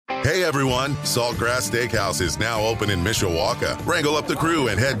Hey everyone, Saltgrass Steakhouse is now open in Mishawaka. Wrangle up the crew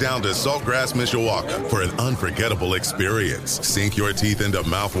and head down to Saltgrass Mishawaka for an unforgettable experience. Sink your teeth into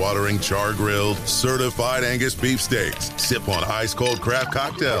mouth-watering char-grilled, certified Angus beef steaks. Sip on ice-cold craft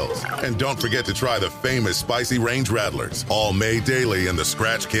cocktails. And don't forget to try the famous spicy range rattlers, all made daily in the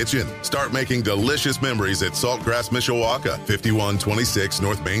Scratch Kitchen. Start making delicious memories at Saltgrass Mishawaka, 5126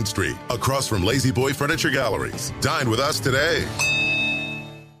 North Main Street, across from Lazy Boy Furniture Galleries. Dine with us today.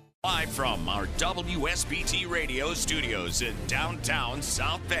 Live from our WSBT radio studios in downtown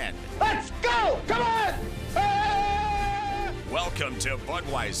South Bend. Let's go! Come on! Ah! Welcome to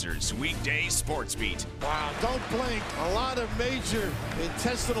Budweiser's Weekday Sportsbeat. Wow, don't blink. A lot of major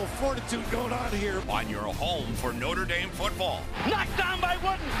intestinal fortitude going on here. On your home for Notre Dame football. Knocked down by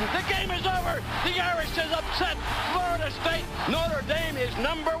Wooden. The game is over. The Irish has upset Florida State. Notre Dame is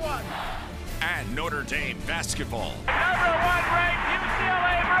number one. And Notre Dame basketball. Number one ranked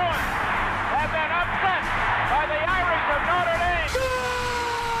UCLA Bruins have been upset by the Irish of Notre Dame.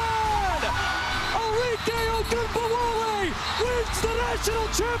 Good! Enrique Ogunbowale wins the national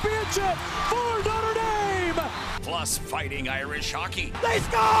championship for Notre Dame! Plus Fighting Irish hockey. They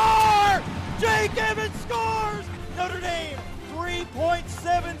score! Jake Evans scores! Notre Dame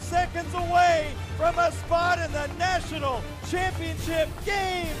 3.7 seconds away from a spot in the national championship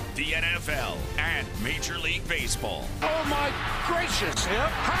game. The NFL and Major League Baseball. Oh my gracious!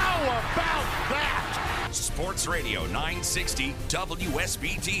 How about that? Sports Radio 960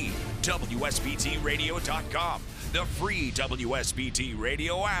 WSBT. WSBTradio.com. The free WSBT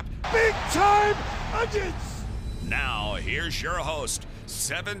radio app. Big time onions! Now, here's your host,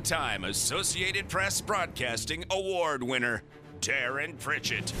 7-time Associated Press Broadcasting Award winner, Darren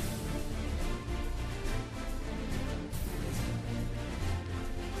Pritchett.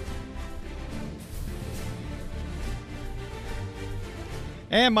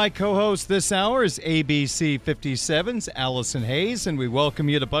 And my co-host this hour is ABC 57's Allison Hayes, and we welcome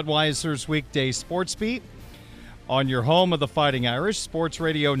you to Budweiser's Weekday Sports Beat on your home of the Fighting Irish, Sports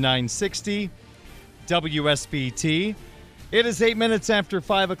Radio 960, WSBT. It is 8 minutes after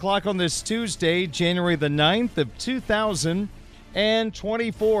 5 o'clock on this Tuesday, January the 9th of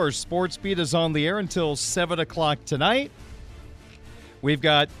 2024. Sports Beat is on the air until 7 o'clock tonight. We've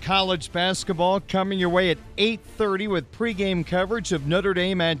got college basketball coming your way at 8:30 with pregame coverage of Notre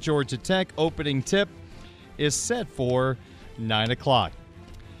Dame at Georgia Tech. Opening tip is set for 9 o'clock.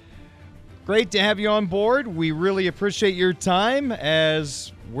 Great to have you on board. We really appreciate your time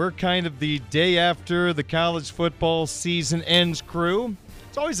as we're kind of the day after the college football season ends crew.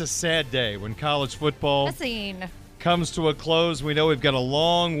 It's always a sad day when college football comes to a close. We know we've got a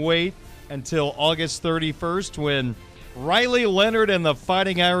long wait until August 31st when Riley Leonard and the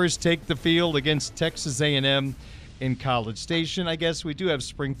Fighting Irish take the field against Texas A&M in College Station. I guess we do have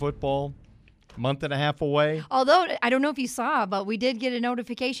spring football a month and a half away. Although, I don't know if you saw, but we did get a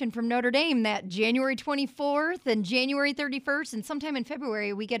notification from Notre Dame that January 24th and January 31st and sometime in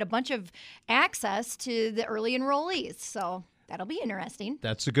February, we get a bunch of access to the early enrollees. So that'll be interesting.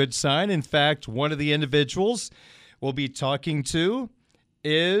 That's a good sign. In fact, one of the individuals we'll be talking to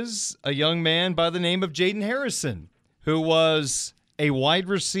is a young man by the name of Jaden Harrison, who was a wide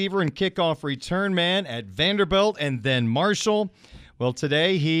receiver and kickoff return man at Vanderbilt and then Marshall. Well,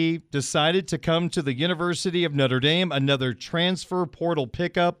 today he decided to come to the University of Notre Dame, another transfer portal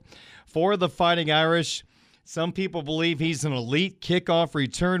pickup for the Fighting Irish. Some people believe he's an elite kickoff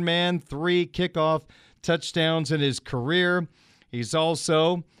return man, 3 kickoff touchdowns in his career. He's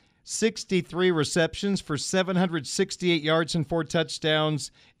also 63 receptions for 768 yards and 4 touchdowns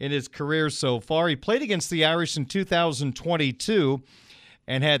in his career so far. He played against the Irish in 2022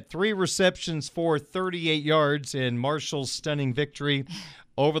 and had 3 receptions for 38 yards in Marshall's stunning victory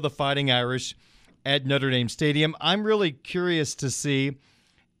over the Fighting Irish at Notre Dame Stadium. I'm really curious to see,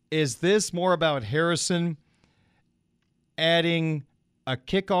 is this more about Harrison adding a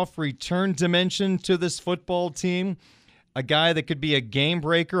kickoff return dimension to this football team? A guy that could be a game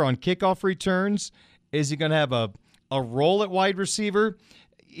breaker on kickoff returns? Is he going to have a role at wide receiver?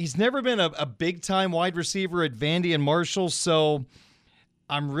 He's never been a big-time wide receiver at Vandy and Marshall, so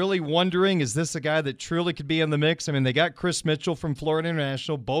I'm really wondering, is this a guy that truly could be in the mix? I mean, they got Chris Mitchell from Florida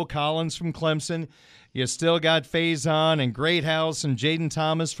International, Bo Collins from Clemson. You still got Faison and Greathouse and Jaden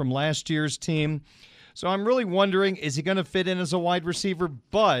Thomas from last year's team. So I'm really wondering, is he going to fit in as a wide receiver?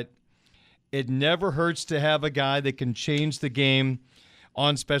 But it never hurts to have a guy that can change the game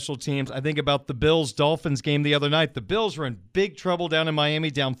on special teams. I think about the Bills-Dolphins game the other night. The Bills were in big trouble down in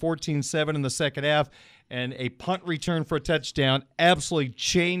Miami, down 14-7 in the second half, and a punt return for a touchdown absolutely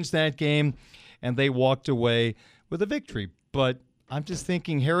changed that game, and they walked away with a victory. But I'm just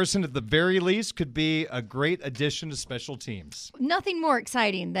thinking Harrison, at the very least, could be a great addition to special teams. Nothing more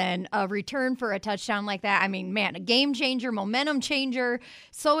exciting than a return for a touchdown like that. I mean, man, a game changer, momentum changer.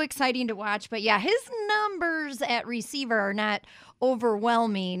 So exciting to watch. But yeah, his numbers at receiver are not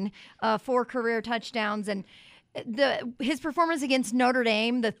overwhelming. 4 career touchdowns, and his performance against Notre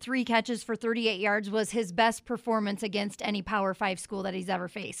Dame, the 3 catches for 38 yards, was his best performance against any Power 5 school that he's ever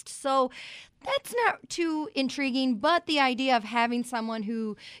faced. So that's not too intriguing, but the idea of having someone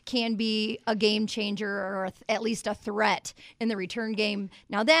who can be a game changer or at least a threat in the return game,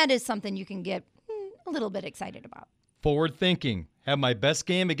 now that is something you can get a little bit excited about. Forward thinking. Have my best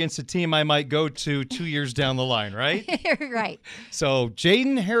game against a team I might go to 2 years down the line, right? Right. So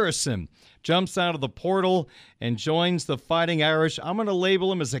Jaden Harrison jumps out of the portal and joins the Fighting Irish. I'm going to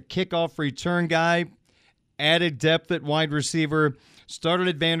label him as a kickoff return guy. Added depth at wide receiver. Started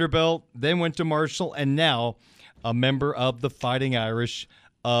at Vanderbilt, then went to Marshall, and now a member of the Fighting Irish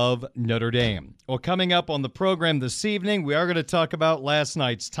of Notre Dame. Well, coming up on the program this evening, we are going to talk about last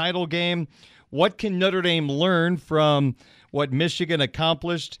night's title game. What can Notre Dame learn from what Michigan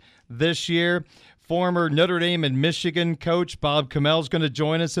accomplished this year? Former Notre Dame and Michigan coach Bob Kamel is going to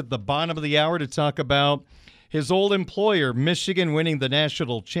join us at the bottom of the hour to talk about his old employer, Michigan, winning the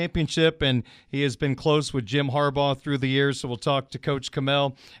national championship, and he has been close with Jim Harbaugh through the years, so we'll talk to Coach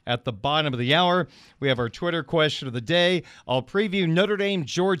Kamel at the bottom of the hour. We have our Twitter question of the day. I'll preview Notre Dame,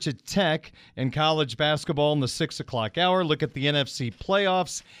 Georgia Tech in college basketball in the 6 o'clock hour, look at the NFC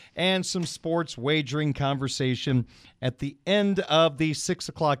playoffs, and some sports wagering conversation at the end of the 6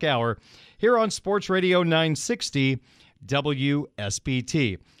 o'clock hour here on Sports Radio 960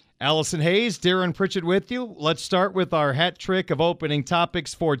 WSBT. Allison Hayes, Darren Pritchett with you. Let's start with our hat trick of opening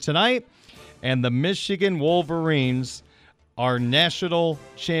topics for tonight. And the Michigan Wolverines are national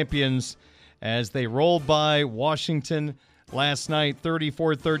champions as they rolled by Washington last night,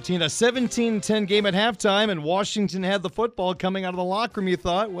 34-13. A 17-10 game at halftime, and Washington had the football coming out of the locker room. You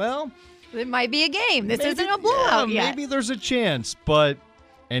thought, well, it might be a game. This isn't a blowout yet. Maybe there's a chance, but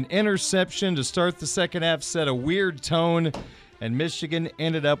an interception to start the second half set a weird tone, and Michigan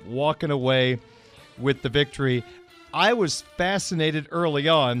ended up walking away with the victory. I was fascinated early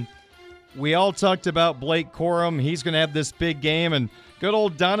on. We all talked about Blake Corum. He's going to have this big game. And good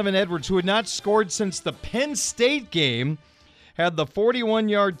old Donovan Edwards, who had not scored since the Penn State game, had the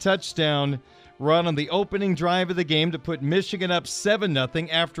 41-yard touchdown run on the opening drive of the game to put Michigan up 7-0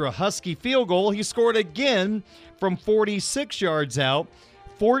 after a Husky field goal. He scored again from 46 yards out,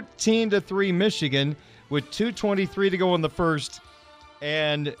 14-3 Michigan, with 2:23 to go in the first.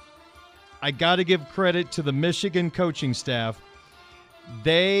 And I got to give credit to the Michigan coaching staff.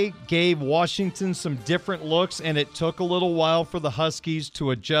 They gave Washington some different looks, and it took a little while for the Huskies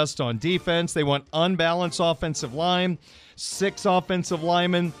to adjust on defense. They went unbalanced offensive line, 6 offensive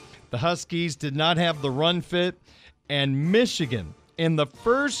linemen. The Huskies did not have the run fit, and Michigan in the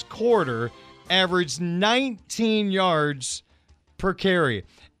first quarter averaged 19 yards per carry.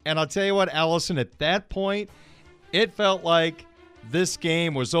 And I'll tell you what, Allison, at that point, it felt like this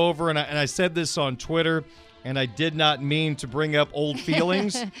game was over. And I said this on Twitter, and I did not mean to bring up old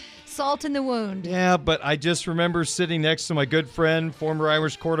feelings. Salt in the wound. Yeah, but I just remember sitting next to my good friend, former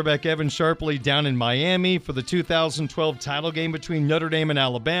Irish quarterback Evan Sharpley, down in Miami for the 2012 title game between Notre Dame and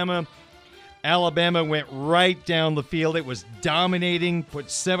Alabama. Alabama went right down the field. It was dominating,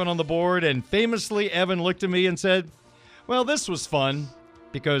 put 7 on the board, and famously Evan looked at me and said, well, this was fun.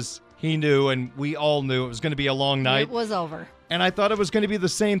 Because he knew, and we all knew, it was going to be a long night. It was over. And I thought it was going to be the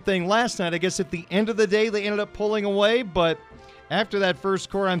same thing last night. I guess at the end of the day, they ended up pulling away. But after that first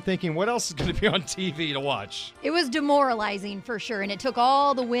quarter, I'm thinking, what else is going to be on TV to watch? It was demoralizing for sure, and it took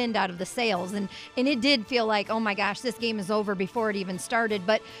all the wind out of the sails. And it did feel like, oh my gosh, this game is over before it even started.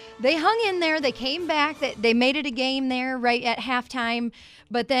 But they hung in there. They came back. They made it a game there right at halftime.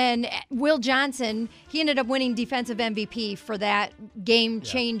 But then Will Johnson, he ended up winning defensive MVP for that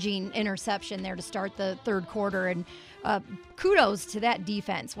game-changing interception there to start the third quarter. And kudos to that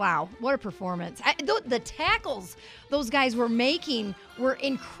defense. Wow, what a performance. The tackles those guys were making were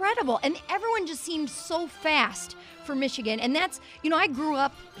incredible. And everyone just seemed so fast for Michigan. And that's, I grew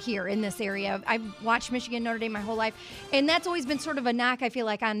up here in this area. I've watched Michigan, Notre Dame my whole life. And that's always been sort of a knock, I feel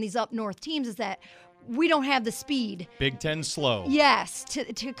like, on these up north teams is that we don't have the speed. Big Ten slow. Yes,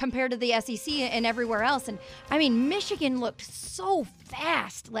 to compare to the SEC and everywhere else. And, Michigan looked so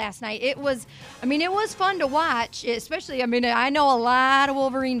fast last night. It was fun to watch, especially, I know a lot of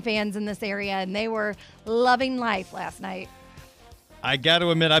Wolverine fans in this area, and they were loving life last night. I got to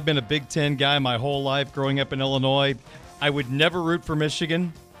admit, I've been a Big Ten guy my whole life growing up in Illinois. I would never root for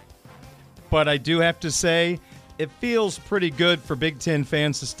Michigan, but I do have to say, it feels pretty good for Big Ten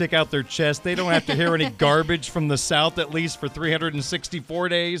fans to stick out their chest. They don't have to hear any garbage from the South, at least for 364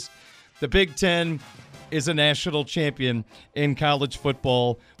 days. The Big Ten is a national champion in college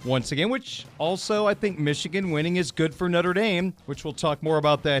football once again, which also I think Michigan winning is good for Notre Dame, which we'll talk more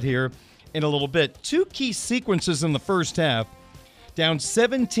about that here in a little bit. Two key sequences in the first half. Down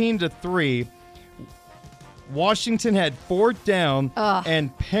 17-3. Washington had fourth down,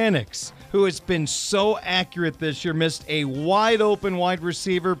 and Penix, who has been so accurate this year, missed a wide-open wide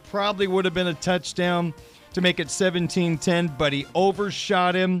receiver. Probably would have been a touchdown to make it 17-10, but he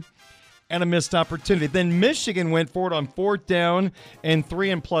overshot him and a missed opportunity. Then Michigan went for it on fourth down and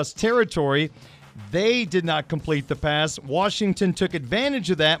 3-and-plus territory. They did not complete the pass. Washington took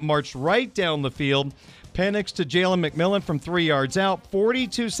advantage of that, marched right down the field. Penix to Jalen McMillan from 3 yards out.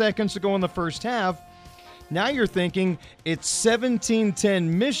 42 seconds to go in the first half. Now you're thinking it's 17-10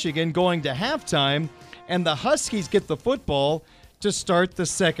 Michigan going to halftime, and the Huskies get the football to start the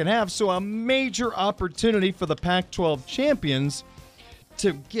second half. So a major opportunity for the Pac-12 champions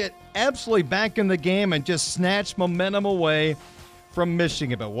to get absolutely back in the game and just snatch momentum away from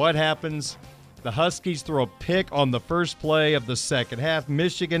Michigan. But what happens? The Huskies throw a pick on the first play of the second half.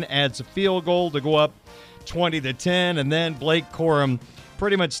 Michigan adds a field goal to go up 20-10, and then Blake Corum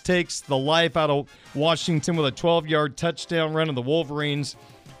pretty much takes the life out of Washington with a 12-yard touchdown run, and the Wolverines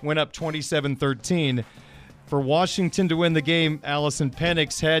went up 27-13. For Washington to win the game, Allison,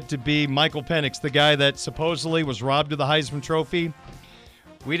 Penix had to be Michael Penix, the guy that supposedly was robbed of the Heisman Trophy.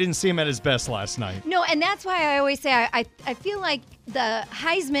 We didn't see him at his best last night. No, and that's why I always say I feel like the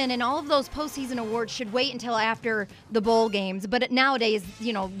Heisman and all of those postseason awards should wait until after the bowl games. But nowadays,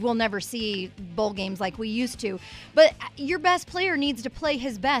 we'll never see bowl games like we used to. But your best player needs to play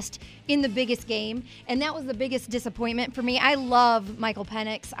his best in the biggest game, and that was the biggest disappointment for me. I love Michael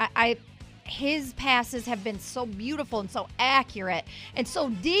Penix. His passes have been so beautiful and so accurate and so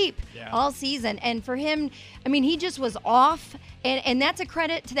deep all season. And for him, he just was off. And that's a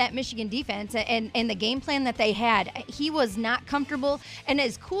credit to that Michigan defense and the game plan that they had. He was not comfortable. And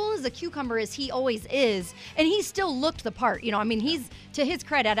as cool as a cucumber as he always is, and he still looked the part. He's, to his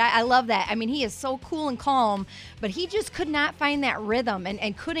credit, I love that. He is so cool and calm, but he just could not find that rhythm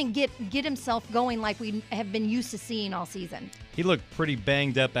and couldn't get himself going like we have been used to seeing all season. He looked pretty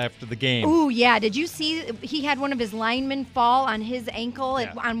banged up after the game. Ooh, yeah. Did you see he had one of his linemen fall on his ankle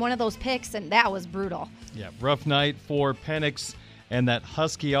on one of those picks, and that was brutal. Yeah, rough night for Penix and that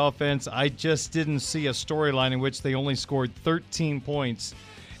Husky offense. I just didn't see a storyline in which they only scored 13 points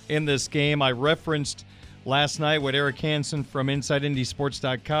in this game. I referenced last night what Eric Hansen from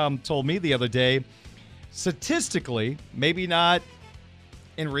InsideIndySports.com told me the other day. Statistically, maybe not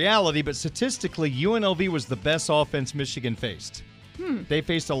in reality, but statistically, UNLV was the best offense Michigan faced. They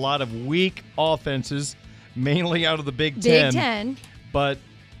faced a lot of weak offenses, mainly out of the Big Ten. But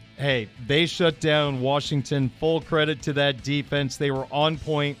hey, they shut down Washington. Full credit to that defense. They were on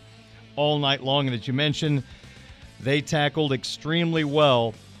point all night long. And as you mentioned, they tackled extremely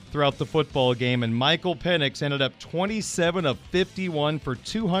well throughout the football game. And Michael Penix ended up 27 of 51 for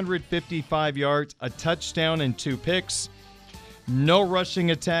 255 yards, a touchdown, and 2 picks. No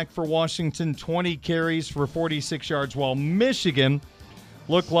rushing attack for Washington, 20 carries for 46 yards, while Michigan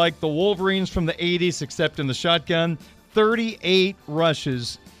looked like the Wolverines from the 80s, except in the shotgun. 38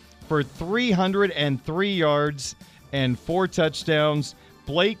 rushes for 303 yards and 4 touchdowns.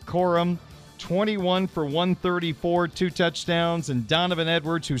 Blake Corum, 21 for 134, 2 touchdowns. And Donovan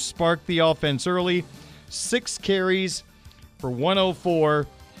Edwards, who sparked the offense early, 6 carries for 104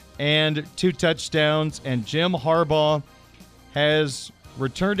 and 2 touchdowns. And Jim Harbaugh has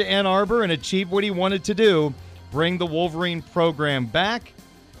returned to Ann Arbor and achieved what he wanted to do, bring the Wolverine program back.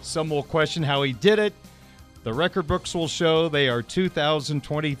 Some will question how he did it. The record books will show they are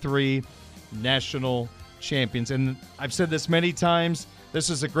 2023 national champions. And I've said this many times, this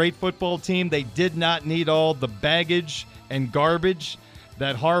is a great football team. They did not need all the baggage and garbage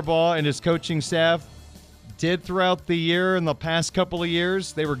that Harbaugh and his coaching staff did throughout the year in the past couple of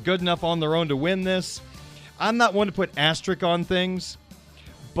years. They were good enough on their own to win this. I'm not one to put asterisk on things,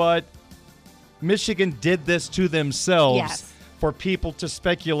 but Michigan did this to themselves for people to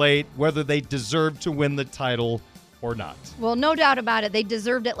speculate whether they deserve to win the title or not. Well, no doubt about it. They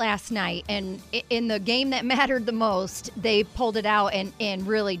deserved it last night. And in the game that mattered the most, they pulled it out and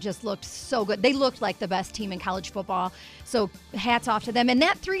really just looked so good. They looked like the best team in college football. So hats off to them. And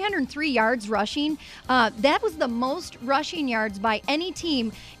that 303 yards rushing, that was the most rushing yards by any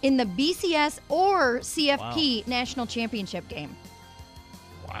team in the BCS or CFP national championship game.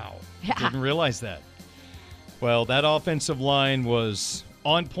 Wow. Didn't realize that. Well, that offensive line was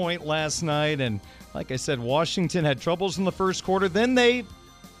on point last night, and Like I said, Washington had troubles in the first quarter. Then they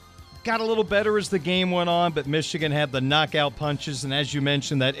got a little better as the game went on, but Michigan had the knockout punches. And as you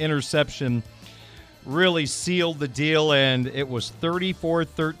mentioned, that interception really sealed the deal, and it was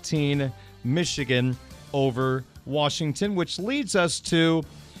 34-13 Michigan over Washington, which leads us to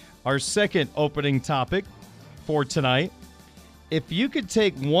our second opening topic for tonight. If you could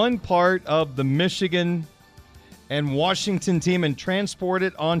take one part of the Michigan and Washington team and transport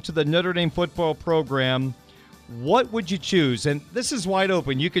it onto the Notre Dame football program, what would you choose? And this is wide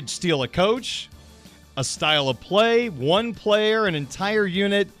open. You could steal a coach, a style of play, one player, an entire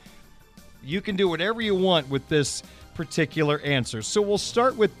unit. You can do whatever you want with this particular answer. So we'll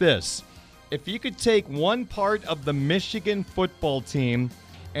start with this. If you could take one part of the Michigan football team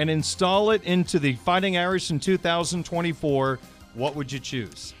and install it into the Fighting Irish in 2024, what would you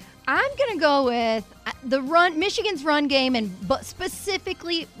choose? I'm going to go with Michigan's run game, and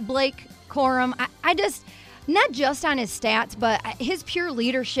specifically Blake Corum. I just, not just on his stats, but his pure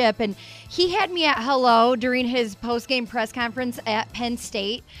leadership. And he had me at hello during his post-game press conference at Penn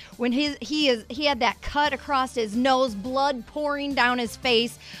State when he had that cut across his nose, blood pouring down his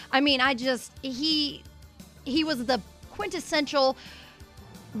face. I mean, he was the quintessential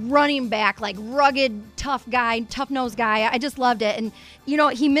running back, like rugged, tough guy, tough-nosed guy. I just loved it. And,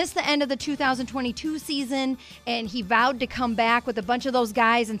 he missed the end of the 2022 season, and he vowed to come back with a bunch of those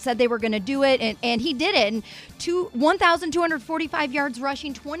guys and said they were going to do it, and he did it. And 1,245 yards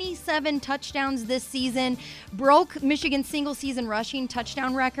rushing, 27 touchdowns this season, broke Michigan's single-season rushing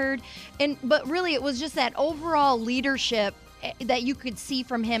touchdown record. But really, it was just that overall leadership that you could see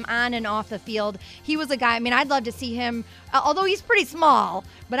from him on and off the field. He was a guy, I'd love to see him, although he's pretty small,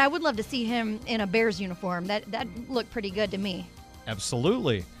 but I would love to see him in a Bears uniform. That looked pretty good to me.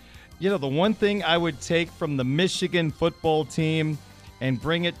 Absolutely. The one thing I would take from the Michigan football team and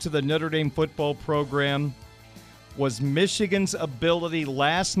bring it to the Notre Dame football program was Michigan's ability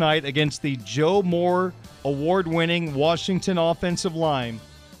last night against the Joe Moore award-winning Washington offensive line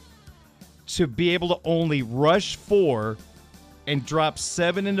to be able to only rush 4 and drop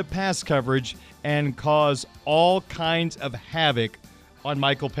 7 into pass coverage and cause all kinds of havoc on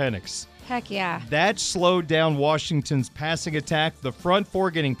Michael Penix. Heck yeah. That slowed down Washington's passing attack. The front 4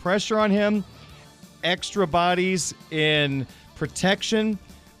 getting pressure on him, extra bodies in protection.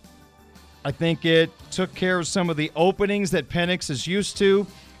 I think it took care of some of the openings that Penix is used to.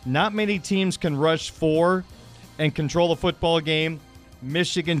 Not many teams can rush 4 and control a football game.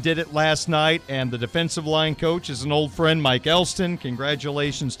 Michigan did it last night, and the defensive line coach is an old friend, Mike Elston.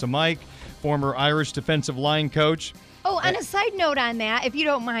 Congratulations to Mike, former Irish defensive line coach. Oh, on a side note on that, if you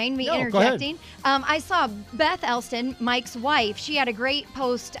don't mind me interjecting, I saw Beth Elston, Mike's wife. She had a great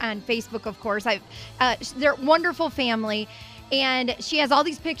post on Facebook, of course. They're a wonderful family, and she has all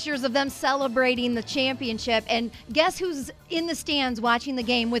these pictures of them celebrating the championship. And guess who's in the stands watching the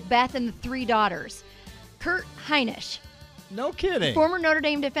game with Beth and the 3 daughters? Kurt Heinisch. No kidding. Former Notre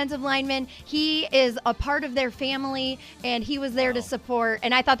Dame defensive lineman. He is a part of their family, and he was there to support.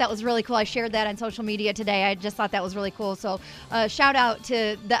 And I thought that was really cool. I shared that on social media today. I just thought that was really cool. So shout out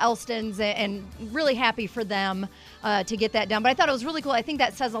to the Elstons, and really happy for them to get that done. But I thought it was really cool. I think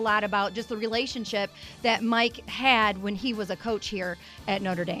that says a lot about just the relationship that Mike had when he was a coach here at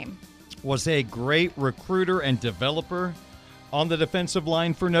Notre Dame. Was a great recruiter and developer on the defensive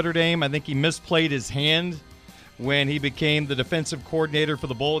line for Notre Dame. I think he misplayed his hand when he became the defensive coordinator for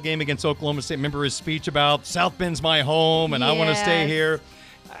the bowl game against Oklahoma State. Remember his speech about South Bend's my home and I want to stay here?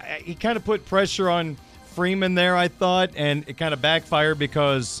 He kind of put pressure on Freeman there, I thought, and it kind of backfired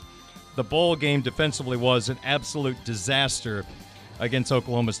because the bowl game defensively was an absolute disaster against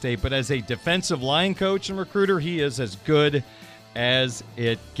Oklahoma State. But as a defensive line coach and recruiter, he is as good as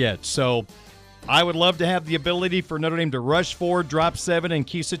it gets. So I would love to have the ability for Notre Dame to rush 4, drop 7 in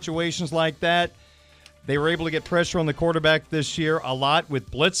key situations like that. They were able to get pressure on the quarterback this year a lot with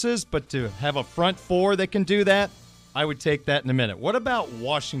blitzes, but to have a front 4 that can do that, I would take that in a minute. What about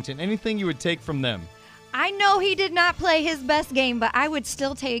Washington? Anything you would take from them? I know he did not play his best game, but I would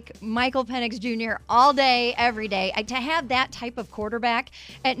still take Michael Penix Jr. all day, every day. To have that type of quarterback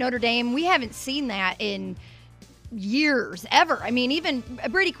at Notre Dame, we haven't seen that in years, ever. Even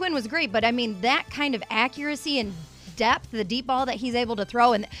Brady Quinn was great, but that kind of accuracy and depth, the deep ball that he's able to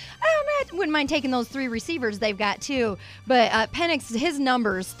throw, and I wouldn't mind taking those 3 receivers they've got too. But Penix, his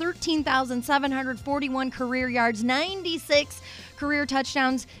numbers: 13,741 career yards, 96 career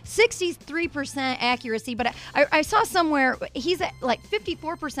touchdowns, 63% accuracy. But I saw somewhere he's at like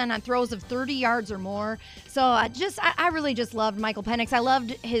 54% on throws of 30 yards or more. So I really just loved Michael Penix. I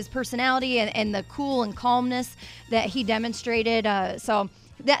loved his personality and the cool and calmness that he demonstrated. So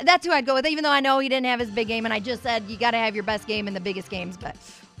That's who I'd go with, even though I know he didn't have his big game, and I just said you got to have your best game in the biggest games, but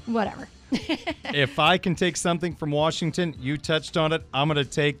whatever. If I can take something from Washington, you touched on it, I'm going to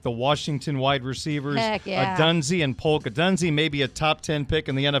take the Washington wide receivers, Heck yeah. Dunze and Polk. Dunze may be a top 10 pick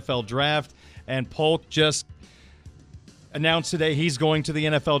in the NFL draft, and Polk just announced today he's going to the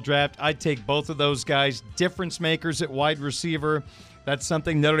NFL draft. I'd take both of those guys, difference makers at wide receiver. That's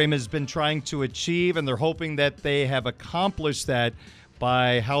something Notre Dame has been trying to achieve, and they're hoping that they have accomplished that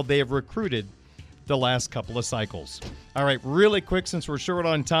by how they have recruited the last couple of cycles. All right, really quick, since we're short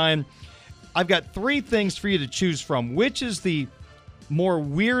on time, I've got 3 things for you to choose from. Which is the more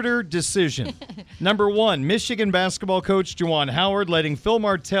weirder decision? Number 1, Michigan basketball coach Juwan Howard letting Phil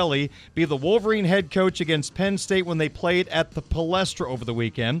Martelli be the Wolverine head coach against Penn State when they played at the Palestra over the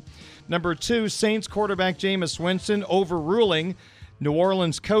weekend. Number 2, Saints quarterback Jameis Winston overruling New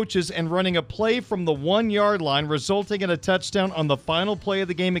Orleans coaches and running a play from the 1-yard line, resulting in a touchdown on the final play of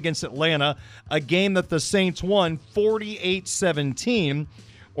the game against Atlanta, a game that the Saints won 48-17.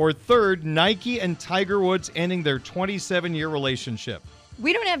 Or 3rd, Nike and Tiger Woods ending their 27-year relationship.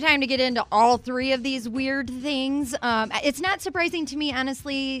 We don't have time to get into all 3 of these weird things. It's not surprising to me,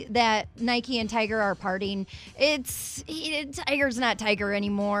 honestly, that Nike and Tiger are parting. Tiger's not Tiger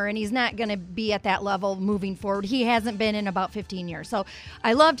anymore, and he's not going to be at that level moving forward. He hasn't been in about 15 years. So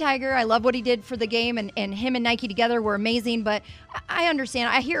I love Tiger. I love what he did for the game, and him and Nike together were amazing. But I understand.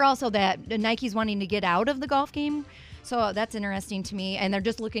 I hear also that Nike's wanting to get out of the golf game. So that's interesting to me, and they're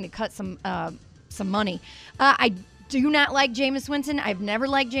just looking to cut some money. I do not like Jameis Winston. I've never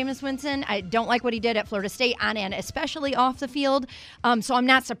liked Jameis Winston. I don't like what he did at Florida State on and especially off the field. So I'm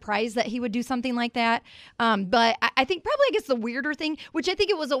not surprised that he would do something like that. But I think probably, I guess, the weirder thing, which I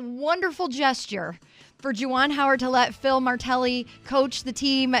think it was a wonderful gesture for Juwan Howard to let Phil Martelli coach the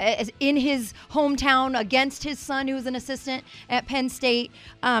team in his hometown against his son, who was an assistant at Penn State.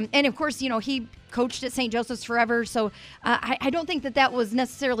 And, of course, he coached at St. Joseph's forever. So I don't think that was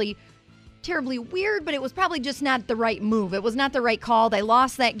necessarily terribly weird, but it was probably just not the right move. It was not the right call. They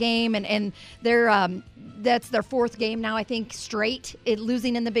lost that game, and that's their 4th game now, I think, straight,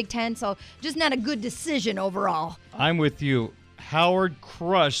 losing in the Big Ten. So just not a good decision overall. I'm with you. Howard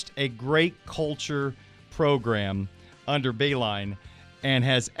crushed a great culture program under Bayline and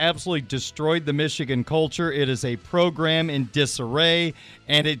has absolutely destroyed the Michigan culture. It is a program in disarray,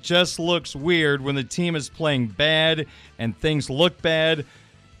 and it just looks weird when the team is playing bad and things look bad.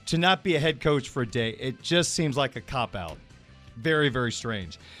 To not be a head coach for a day, it just seems like a cop-out. Very, very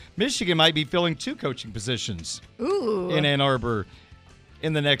strange. Michigan might be filling 2 coaching positions in Ann Arbor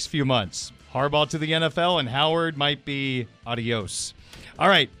in the next few months. Harbaugh to the NFL, and Howard might be adios. All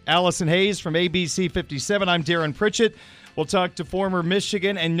right, Allison Hayes from ABC 57. I'm Darren Pritchett. We'll talk to former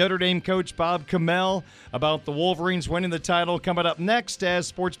Michigan and Notre Dame coach Bob Kamel about the Wolverines winning the title coming up next as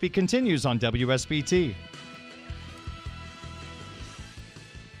Sportsbeat continues on WSBT.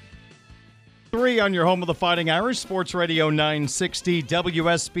 3 on your home of the Fighting Irish, Sports Radio 960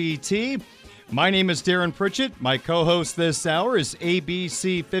 WSBT. My name is Darren Pritchett. My co-host this hour is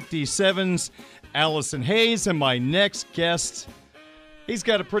ABC 57's Allison Hayes, and my next guest, he's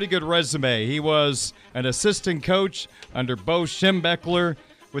got a pretty good resume. He was an assistant coach under Bo Schembechler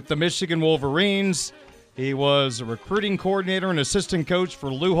with the Michigan Wolverines. He was a recruiting coordinator and assistant coach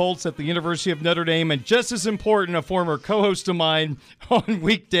for Lou Holtz at the University of Notre Dame, and just as important, a former co-host of mine on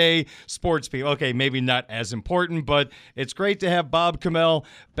Weekday Sportsbeat. Okay, maybe not as important, but it's great to have Bob Kamel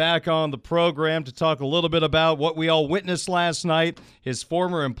back on the program to talk a little bit about what we all witnessed last night, his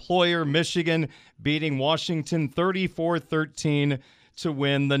former employer, Michigan, beating Washington 34-13 to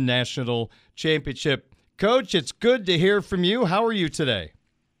win the national championship. Coach, it's good to hear from you. How are you today?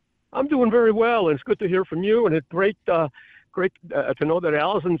 I'm doing very well, and it's good to hear from you. And it's great to know that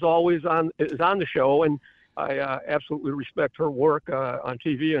Allison's always on the show, and I absolutely respect her work on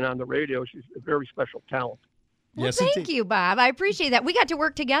TV and on the radio. She's a very special talent. Well, yes, thank you, Bob. I appreciate that. We got to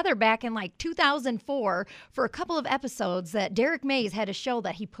work together back in 2004 for a couple of episodes that Derek Mays had a show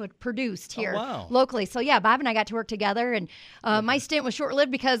that he produced here locally. So, yeah, Bob and I got to work together, and my stint was short-lived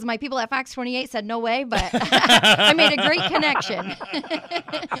because my people at Fox 28 said no way, but I made a great connection.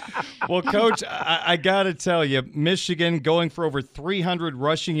 Well, Coach, I got to tell you, Michigan going for over 300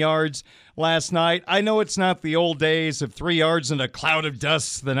 rushing yards last night. I know it's not the old days of 3 yards in a cloud of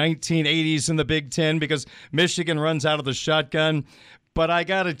dust, the 1980s in the Big Ten, because Michigan runs out of the shotgun. But I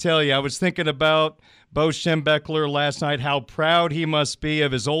got to tell you, I was thinking about Bo Schembechler last night, how proud he must be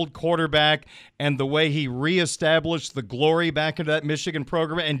of his old quarterback and the way he reestablished the glory back into that Michigan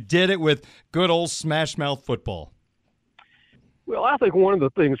program and did it with good old smash mouth football. Well, I think one of the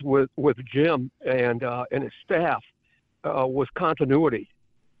things with Jim and his staff was continuity.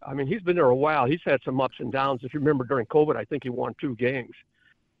 I mean, he's been there a while. He's had some ups and downs. If you remember during COVID, I think he won 2 games.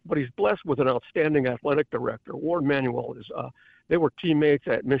 But he's blessed with an outstanding athletic director. Ward Manuel is. They were teammates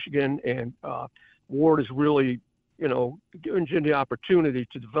at Michigan, and Ward is really, giving Jim the opportunity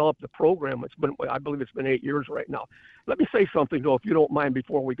to develop the program. I believe it's been 8 years right now. Let me say something, though, if you don't mind,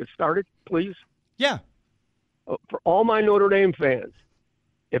 before we get started, please. Yeah. For all my Notre Dame fans,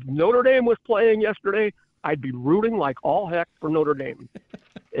 if Notre Dame was playing yesterday, I'd be rooting like all heck for Notre Dame.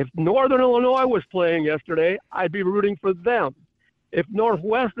 If Northern Illinois was playing yesterday, I'd be rooting for them. If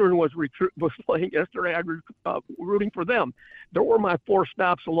Northwestern was playing yesterday, I'd be rooting for them. There were my 4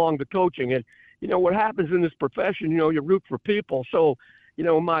 stops along the coaching. And, what happens in this profession, you root for people. So,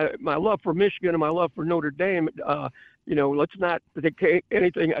 my love for Michigan and my love for Notre Dame, let's not take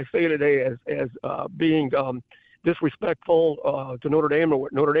anything I say today as being disrespectful to Notre Dame or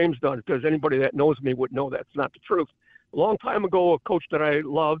what Notre Dame's done, because anybody that knows me would know that's not the truth. A long time ago, a coach that I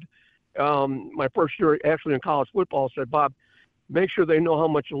loved, my first year actually in college football, said, Bob, make sure they know how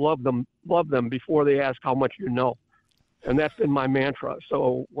much you love them before they ask how much you know. And that's been my mantra.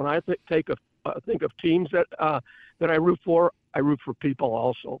 So when I think of teams that I root for people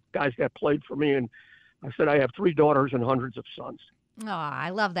also. Guys that played for me. And I said I have 3 daughters and hundreds of sons. Oh,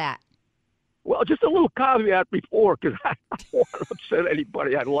 I love that. Well, just a little caveat before, because I don't want to upset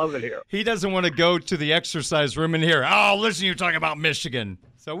anybody. I love it here. He doesn't want to go to the exercise room in here. Oh, listen, you're talking about Michigan.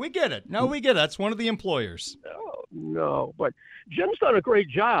 So we get it. No, we get it. That's one of the employers. No, but Jim's done a great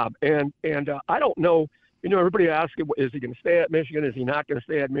job, and I don't know. Everybody asks, is he going to stay at Michigan? Is he not going to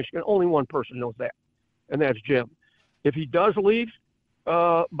stay at Michigan? Only one person knows that, and that's Jim. If he does leave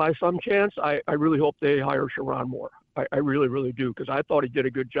by some chance, I really hope they hire Sharon Moore. I really, really do, because I thought he did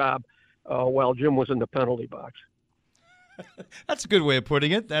a good job while Jim was in the penalty box. That's a good way of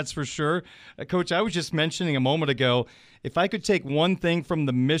putting it, that's for sure. Coach, I was just mentioning a moment ago, if I could take one thing from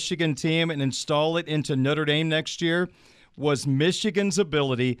the Michigan team and install it into Notre Dame next year, was Michigan's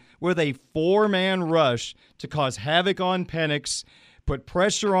ability with a 4-man rush to cause havoc on Penix, put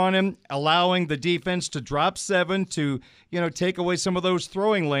pressure on him, allowing the defense to drop 7 to, take away some of those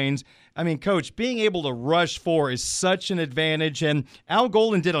throwing lanes. I mean, Coach, being able to rush 4 is such an advantage, and Al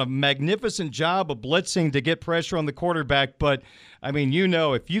Golden did a magnificent job of blitzing to get pressure on the quarterback, but, I mean,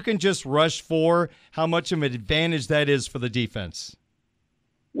 if you can just rush 4, how much of an advantage that is for the defense.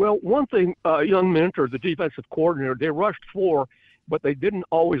 Well, one thing, young Minter, the defensive coordinator, they rushed 4, but they didn't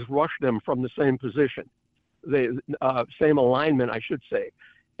always rush them from the same position, same alignment, I should say.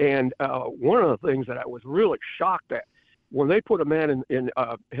 And one of the things that I was really shocked at, when they put a man in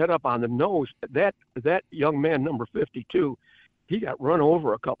head up on the nose, that young man, number 52, he got run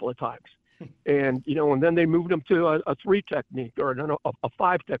over a couple of times. And, and then they moved him to a 3 technique or a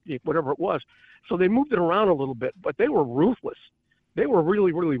 5 technique, whatever it was. So they moved it around a little bit, but they were ruthless. They were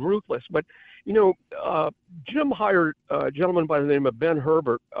really, really ruthless. But, Jim hired a gentleman by the name of Ben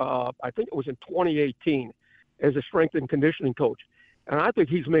Herbert, I think it was in 2018, as a strength and conditioning coach. And I think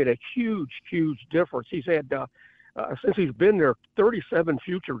he's made a huge, huge difference. He's had, since he's been there, 37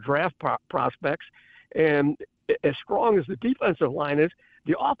 future draft prospects. And as strong as the defensive line is,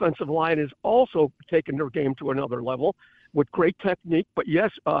 the offensive line is also taking their game to another level with great technique, but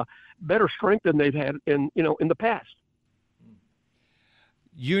yes, better strength than they've had in the past.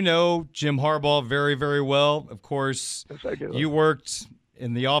 Jim Harbaugh very, very well. Of course, yes, I do. You worked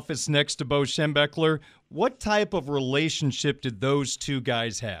in the office next to Bo Schembechler. What type of relationship did those 2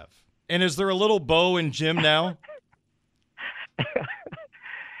 guys have? And is there a little Bo and Jim now?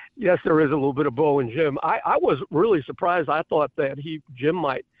 Yes, there is a little bit of Bo and Jim. I was really surprised. I thought that Jim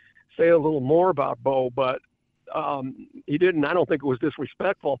might say a little more about Bo, but he didn't. I don't think it was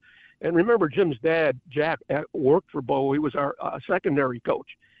disrespectful. And remember, Jim's dad, Jack, worked for Bo. He was our secondary coach.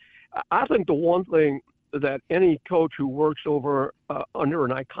 I think the one thing that any coach who works under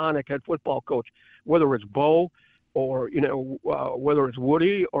an iconic head football coach, whether it's Bo or, whether it's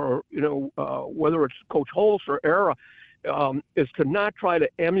Woody or, whether it's Coach Holtz or Era, is to not try to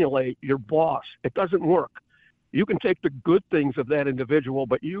emulate your boss. It doesn't work. You can take the good things of that individual,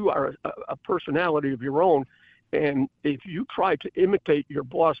 but you are a personality of your own. And if you try to imitate your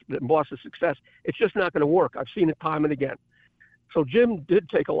boss's success, it's just not going to work. I've seen it time and again. So Jim did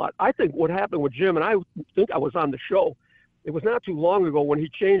take a lot. I think what happened with Jim, and I think I was on the show, it was not too long ago when he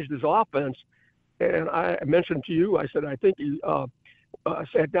changed his offense. And I mentioned to you, I said, I think he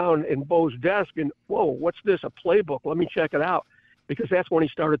sat down in Bo's desk and, whoa, what's this, a playbook? Let me check it out. Because that's when he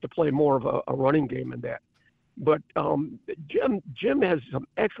started to play more of a running game in that. But Jim has some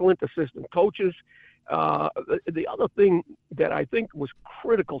excellent assistant coaches. The other thing that I think was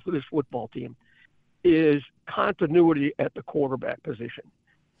critical to this football team is continuity at the quarterback position.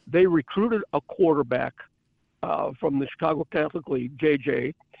 They recruited a quarterback from the Chicago Catholic League,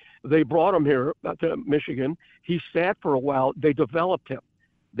 JJ. They brought him here to Michigan. He sat for a while. They developed him.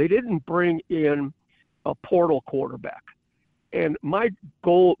 They didn't bring in a portal quarterback. And my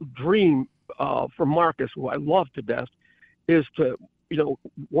dream for Marcus, who I love to death, is to,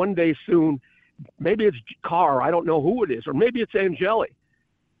 one day soon, maybe it's Carr, I don't know who it is, or maybe it's Angeli,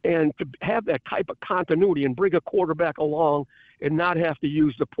 and to have that type of continuity and bring a quarterback along and not have to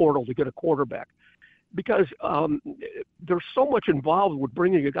use the portal to get a quarterback. Because there's so much involved with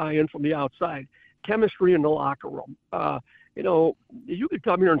bringing a guy in from the outside, chemistry in the locker room. You could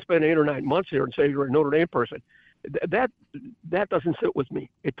come here and spend 8 or 9 months here and say you're a Notre Dame person. That doesn't sit with me.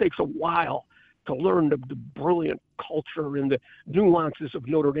 It takes a while to learn the brilliant culture and the nuances of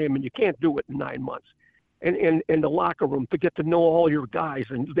Notre Dame, and you can't do it in 9 months. And the locker room, to get to know all your guys,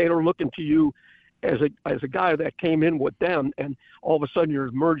 and they are looking to you as a guy that came in with them, and all of a sudden you're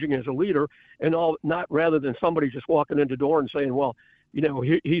emerging as a leader, and not rather than somebody just walking in the door and saying, well,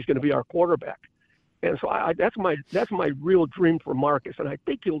 he's going to be our quarterback. And so that's my real dream for Marcus, and I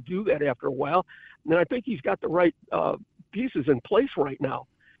think he'll do that after a while. And I think he's got the right pieces in place right now.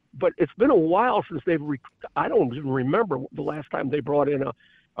 But it's been a while since I don't even remember the last time they brought in a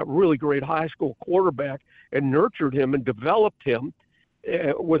really great high school quarterback and nurtured him and developed him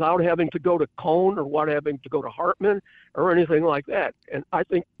without having to go to Cone or without having to go to Hartman or anything like that. And I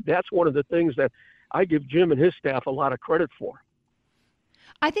think that's one of the things that I give Jim and his staff a lot of credit for.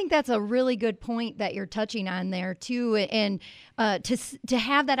 I think that's a really good point that you're touching on there too, and to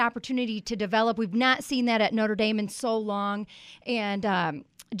have that opportunity to develop. We've not seen that at Notre Dame in so long, and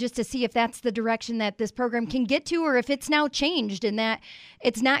just to see if that's the direction that this program can get to, or if it's now changed and that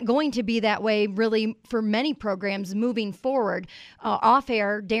it's not going to be that way really for many programs moving forward. Off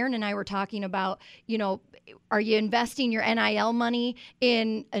air, Darren and I were talking about, are you investing your NIL money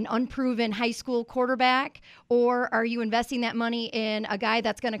in an unproven high school quarterback, or are you investing that money in a guy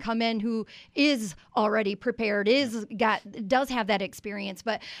that's going to come in who is already prepared, does have that experience?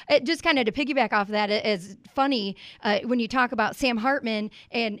 But it just kind of to piggyback off of that is funny when you talk about Sam Hartman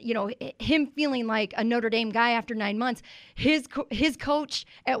and him feeling like a Notre Dame guy after 9 months. His coach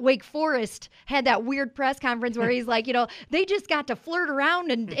at Wake Forest had that weird press conference where he's like, they just got to flirt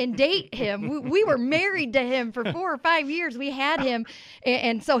around and date him. We were married to him for 4 or 5 years. We had him.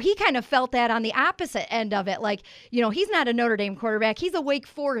 And so he kind of felt that on the opposite end of it. Like, he's not a Notre Dame quarterback. He's a Wake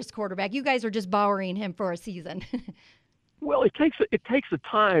Forest quarterback. You guys are just borrowing him for a season. Well, it takes a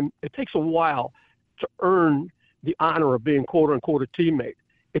time. It takes a while to earn the honor of being, quote unquote, a teammate.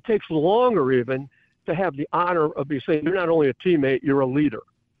 It takes longer even to have the honor of being saying you're not only a teammate, you're a leader.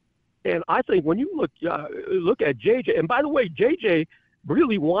 And I think when you look at JJ, and by the way, JJ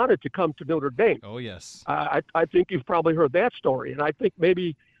really wanted to come to Notre Dame. Oh, yes. I think you've probably heard that story. And I think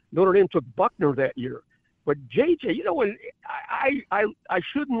maybe Notre Dame took Buckner that year. But JJ, when I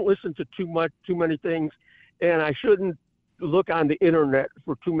shouldn't listen to too many things, and I shouldn't look on the internet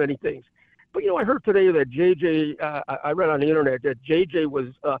for too many things. But, I heard today that JJ, I read on the internet that JJ was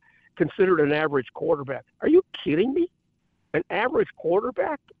considered an average quarterback. Are you kidding me? An average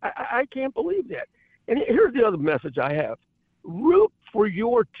quarterback? I can't believe that. And here's the other message I have. Root for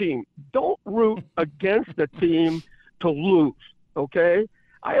your team. Don't root against the team to lose, okay?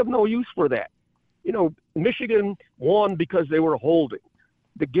 I have no use for that. Michigan won because they were holding.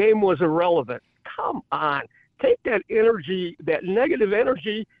 The game was irrelevant. Come on. Take that energy, that negative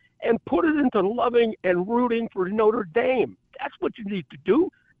energy, and put it into loving and rooting for Notre Dame. That's what you need to do.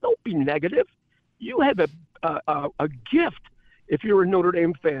 Don't be negative. You have a gift if you're a Notre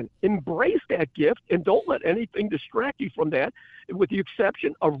Dame fan. Embrace that gift and don't let anything distract you from that, with the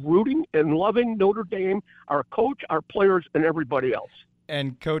exception of rooting and loving Notre Dame, our coach, our players, and everybody else.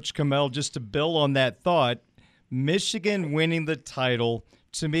 And Coach Kamel, just to build on that thought, Michigan winning the title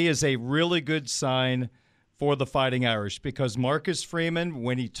to me is a really good sign for the Fighting Irish, because Marcus Freeman,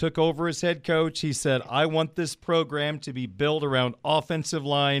 when he took over as head coach, he said, I want this program to be built around offensive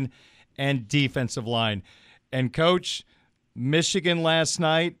line and defensive line. And Coach, Michigan last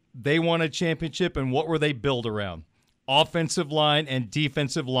night, they won a championship, and what were they built around? Offensive line and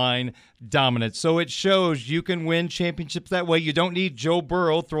defensive line dominance. So it shows you can win championships that way. You don't need Joe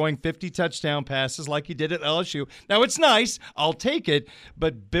Burrow throwing 50 touchdown passes like he did at LSU. Now, it's nice. I'll take it.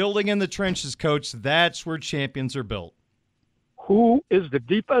 But building in the trenches, Coach, that's where champions are built. Who is the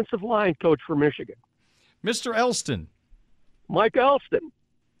defensive line coach for Michigan? Mr. Elston. Mike Elston.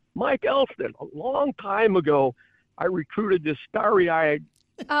 Mike Elston. A long time ago, I recruited this starry-eyed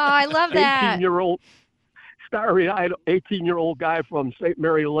I love that. 18-year-old guy from St.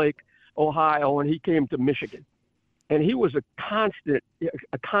 Mary Lake, Ohio, and he came to Michigan. and he was a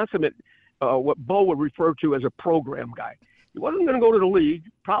consummate, what Bo would refer to as a program guy. He wasn't going to go to the league,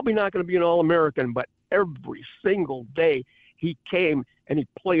 probably not going to be an All-American, but every single day he came and he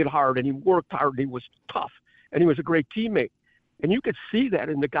played hard and he worked hard and he was tough and he was a great teammate. And you could see that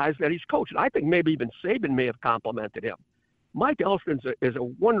in the guys that he's coached. And I think maybe even Saban may have complimented him. Mike Elston is a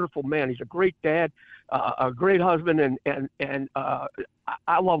wonderful man. He's a great dad, a great husband, and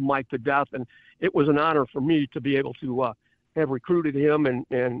I love Mike to death. And it was an honor for me to be able to have recruited him.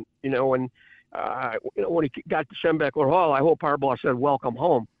 And when he got to Schembechler Hall, I hope Harbaugh said, "Welcome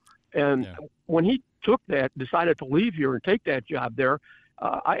home." And when he decided to leave here and take that job there,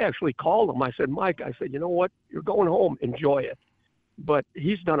 I actually called him. I said, "Mike," I said, "you know what? You're going home. Enjoy it." But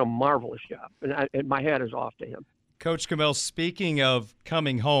he's done a marvelous job, and my hat is off to him. Coach Camel, speaking of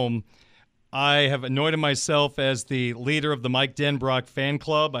coming home, I have anointed myself as the leader of the Mike Denbrock fan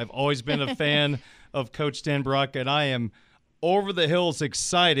club. I've always been a fan of Coach Denbrock, and I am over the hills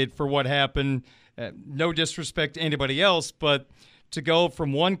excited for what happened. No disrespect to anybody else, but to go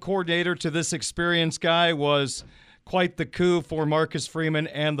from one coordinator to this experienced guy was quite the coup for Marcus Freeman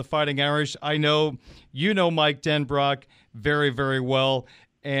and the Fighting Irish. I know you know Mike Denbrock very, very well,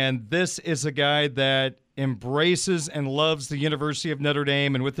 and this is a guy that embraces and loves the University of Notre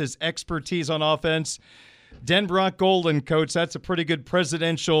Dame, and with his expertise on offense, Denbrock Golden, Coach, that's a pretty good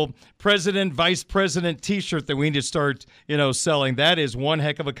president, vice president T-shirt that we need to start, selling. That is one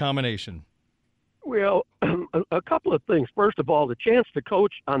heck of a combination. Well, a couple of things. First of all, the chance to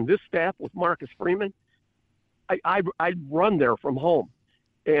coach on this staff with Marcus Freeman, I run there from home.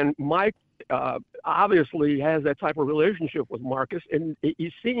 And Mike obviously has that type of relationship with Marcus, and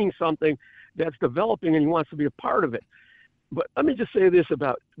he's seeing something that's developing, and he wants to be a part of it. But let me just say this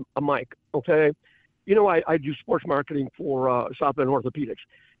about Mike, okay? I do sports marketing for South Bend Orthopedics,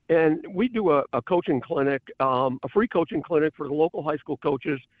 and we do a coaching clinic, a free coaching clinic for the local high school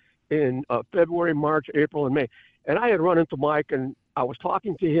coaches in February, March, April, and May. And I had run into Mike, and I was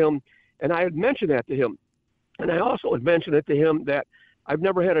talking to him, and I had mentioned that to him. And I also had mentioned it to him that I've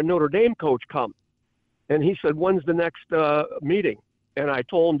never had a Notre Dame coach come. And he said, "When's the next meeting?" And I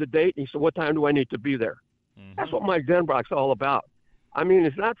told him the date, and he said, "What time do I need to be there?" Mm-hmm. That's what Mike Denbrock's all about. I mean,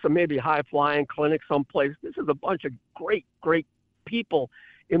 it's not some maybe high-flying clinic someplace. This is a bunch of great, great people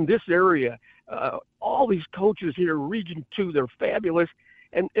in this area. All these coaches here, Region 2, they're fabulous.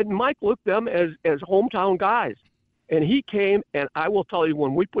 And Mike looked them as hometown guys. And he came, and I will tell you,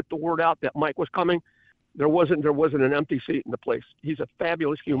 when we put the word out that Mike was coming, there wasn't an empty seat in the place. He's a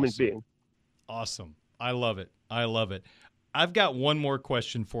fabulous human being. Awesome. I love it. I've got one more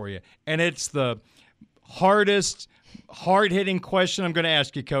question for you, and it's the hardest, hard-hitting question I'm going to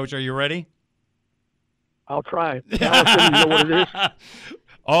ask you, Coach. Are you ready? I'll try. Allison, you know what it is?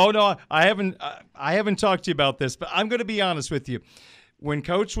 Oh, no, I haven't talked to you about this, but I'm going to be honest with you. When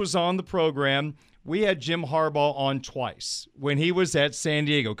Coach was on the program, we had Jim Harbaugh on twice when he was at San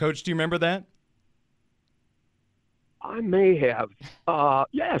Diego. Coach, do you remember that? I may have.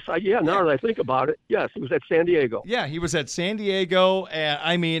 Yes. Now that I think about it, yes, he was at San Diego. Yeah, he was at San Diego, and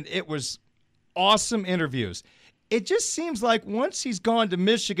I mean, it was awesome interviews. It just seems like once he's gone to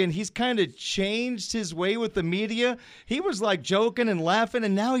Michigan, he's kind of changed his way with the media. He was like joking and laughing,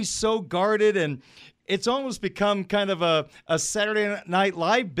 and now he's so guarded, and it's almost become kind of a Saturday Night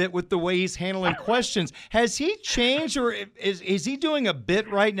Live bit with the way he's handling questions. Has he changed, or is he doing a bit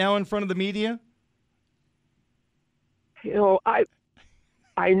right now in front of the media?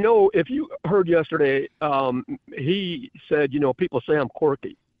 I know if you heard yesterday, he said, people say I'm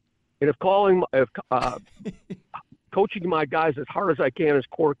quirky. And if coaching my guys as hard as I can is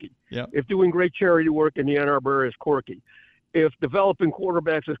quirky. Yep. If doing great charity work in the Ann Arbor is quirky. If developing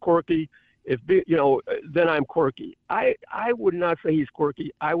quarterbacks is quirky, then I'm quirky. I would not say he's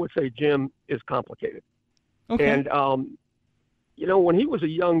quirky. I would say Jim is complicated. Okay. And, when he was a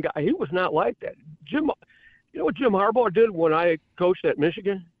young guy, he was not like that. Jim, you know what Jim Harbaugh did when I coached at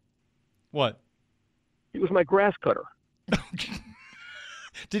Michigan? What? He was my grass cutter.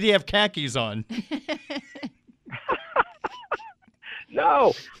 Did he have khakis on?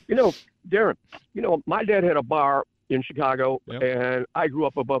 No. Darren, my dad had a bar in Chicago, yep. And I grew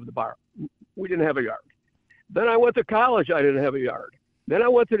up above the bar. We didn't have a yard. Then I went to college. I didn't have a yard. Then I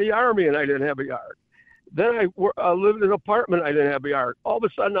went to the Army, and I didn't have a yard. Then I lived in an apartment. I didn't have a yard. All of a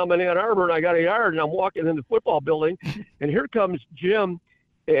sudden, I'm in Ann Arbor, and I got a yard, and I'm walking in the football building, and here comes Jim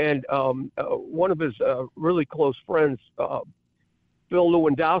and one of his really close friends, Phil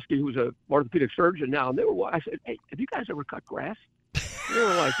Lewandowski, who's an orthopedic surgeon now. And I said, "Hey, have you guys ever cut grass?" They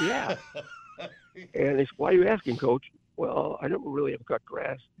were like, "Yeah." And they said, "Why are you asking, Coach?" "Well, I never really have cut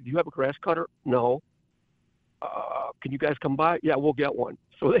grass." "Do you have a grass cutter?" "No." can you guys come by? Yeah, we'll get one.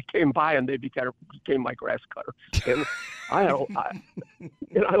 So they came by, and they became my grass cutters. And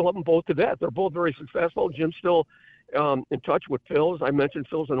I love them both to death. They're both very successful. Jim's still in touch with Phil. As I mentioned,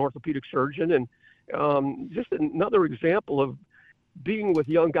 Phil's an orthopedic surgeon, and just another example of being with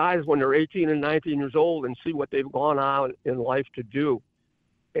young guys when they're 18 and 19 years old and see what they've gone on in life to do.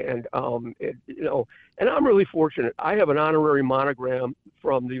 And, and I'm really fortunate. I have an honorary monogram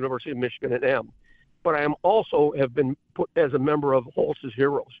from the University of Michigan at M, but I am also have been put as a member of Holtz's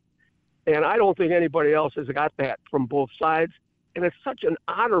Heroes. And I don't think anybody else has got that from both sides. And it's such an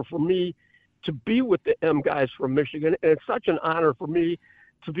honor for me to be with the M guys from Michigan. And it's such an honor for me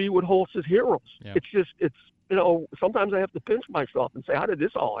to be with Holtz's Heroes. Yeah. It's sometimes I have to pinch myself and say, how did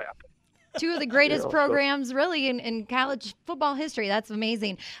this all happen? Two of the greatest programs really in college football history. That's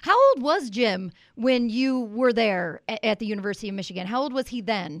amazing. How old was Jim when you were there at the University of Michigan? How old was he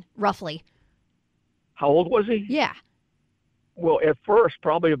then, roughly? How old was he? Yeah. Well, at first,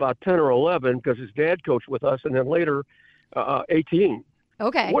 probably about 10 or 11, because his dad coached with us, and then later, 18.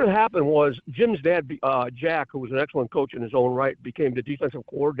 Okay. What happened was Jim's dad, Jack, who was an excellent coach in his own right, became the defensive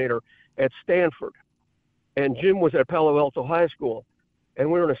coordinator at Stanford. And Jim was at Palo Alto High School. And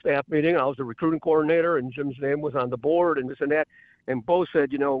we were in a staff meeting. I was the recruiting coordinator, and Jim's name was on the board and this and that. And Bo said,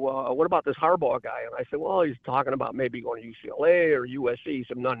 what about this Harbaugh guy? And I said, well, he's talking about maybe going to UCLA or USC. He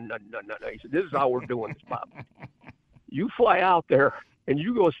said, no. He said, this is how we're doing this, Bob. You fly out there, and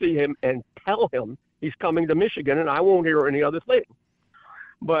you go see him and tell him he's coming to Michigan, and I won't hear any other thing.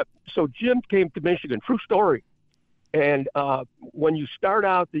 But so Jim came to Michigan, true story. And when you start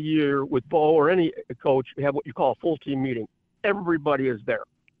out the year with Bo or any coach, you have what you call a full team meeting. Everybody is there.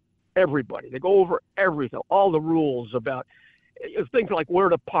 Everybody. They go over everything, all the rules about things like where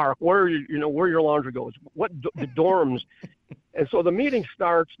to park, where where your laundry goes, what the dorms. And so the meeting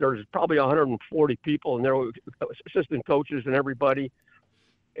starts. There's probably 140 people, and there were assistant coaches and everybody.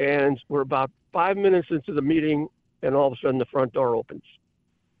 And we're about 5 minutes into the meeting, and all of a sudden the front door opens,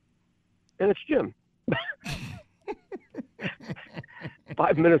 and it's Jim.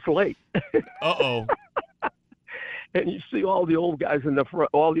 5 minutes late. Uh-oh. And you see all the old guys in the front,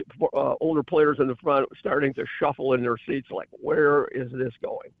 all the older players in the front starting to shuffle in their seats like, where is this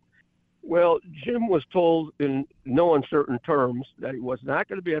going? Well, Jim was told in no uncertain terms that he was not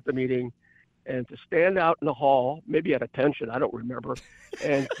going to be at the meeting and to stand out in the hall, maybe at attention, I don't remember,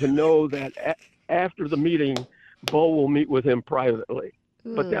 and to know that after the meeting, Bo will meet with him privately.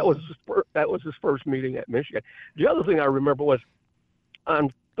 But that was his first meeting at Michigan. The other thing I remember was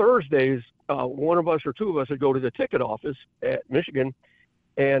on Thursdays, one of us or two of us would go to the ticket office at Michigan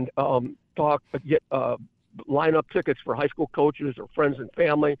and line up tickets for high school coaches or friends and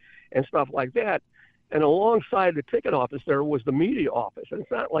family and stuff like that. And alongside the ticket office, there was the media office. And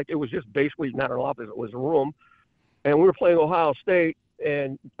it's not like it was just basically not an office, it was a room. And we were playing Ohio State,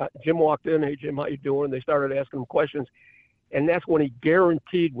 and Jim walked in. Hey, Jim, how you doing? They started asking him questions. And that's when he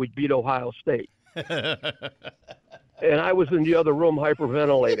guaranteed we'd beat Ohio State. And I was in the other room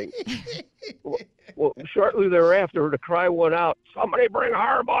hyperventilating. Well, shortly thereafter, to cry one out, somebody bring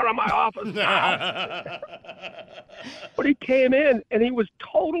Harbaugh to my office now. But he came in, and he was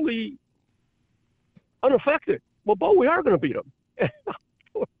totally unaffected. Well, Bo, we are going to beat him.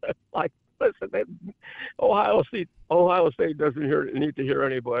 Like, listen, Ohio State doesn't need to hear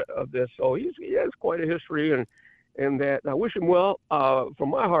any of this. So he has quite a history, and that I wish him well. From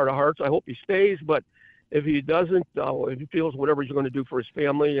my heart of hearts, I hope he stays. But if he doesn't, if he feels whatever he's going to do for his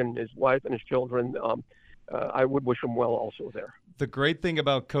family and his wife and his children, I would wish him well also there. The great thing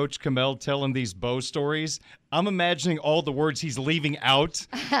about Coach Kamel telling these Bo stories, I'm imagining all the words he's leaving out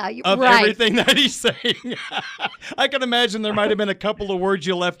of everything that he's saying. I can imagine there might have been a couple of words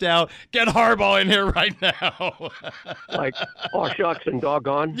you left out. Get Harbaugh in here right now. Like, oh, shucks and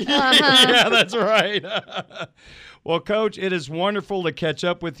doggone. Yeah, that's right. Well, Coach, it is wonderful to catch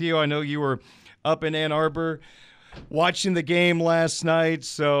up with you. I know you were up in Ann Arbor watching the game last night.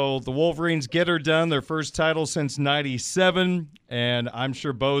 So the Wolverines get her done, their first title since '97, and I'm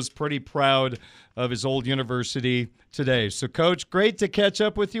sure Bo's pretty proud of his old university today. So, Coach, great to catch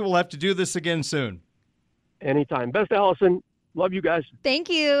up with you. We'll have to do this again soon. Anytime. Best, Allison. Love you guys. Thank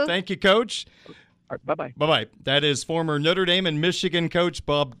you. Thank you, Coach. All right, bye-bye. Bye-bye. That is former Notre Dame and Michigan coach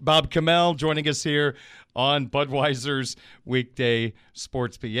Bob Kamel joining us here on Budweiser's Weekday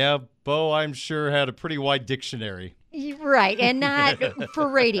Sportsbeat. Yeah, Bo, I'm sure, had a pretty wide dictionary. Right, and not for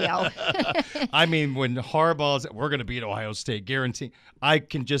radio. I mean, when Harbaugh's, we're going to beat Ohio State, guarantee. I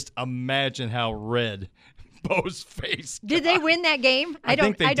can just imagine how red Bo's face. Did they win that game? I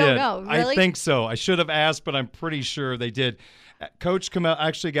don't know. Really? I think so. I should have asked, but I'm pretty sure they did. Coach Kamel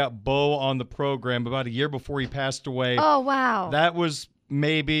actually got Bo on the program about a year before he passed away. Oh, wow. That was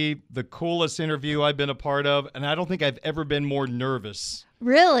maybe the coolest interview I've been a part of, and I don't think I've ever been more nervous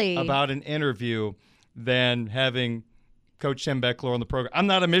really about an interview than having Coach Tim Beckler on the program. I'm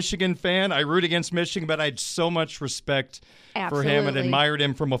not a Michigan fan. I root against Michigan, but I had so much respect for him and admired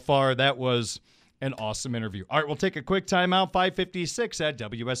him from afar. That was an awesome interview. All right, we'll take a quick timeout. 5:56 at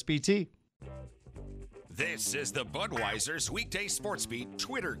WSBT. This is the Budweiser's Weekday Sportsbeat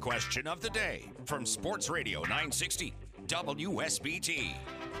Twitter question of the day from Sports Radio 960 WSBT.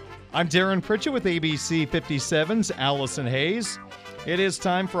 I'm Darren Pritchett with ABC 57's Allison Hayes. It is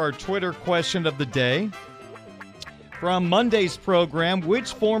time for our Twitter question of the day. From Monday's program,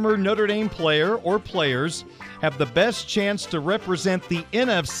 which former Notre Dame player or players have the best chance to represent the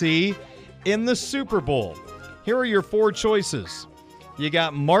NFC in the Super Bowl? Here are your 4 choices. You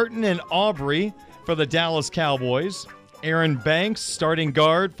got Martin and Aubrey for the Dallas Cowboys, Aaron Banks, starting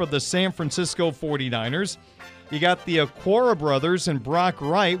guard for the San Francisco 49ers. You got the Aquara brothers and Brock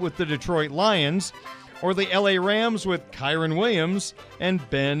Wright with the Detroit Lions, or the LA Rams with Kyron Williams and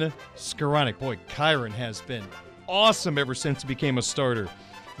Ben Skoranek. Boy, Kyron has been awesome ever since he became a starter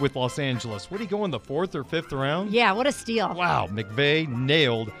with Los Angeles. Would he go in the 4th or 5th round? Yeah, what a steal. Wow, McVay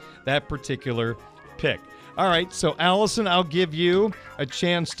nailed that particular pick. All right, so Allison, I'll give you a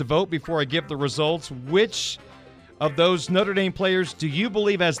chance to vote before I give the results. Which of those Notre Dame players do you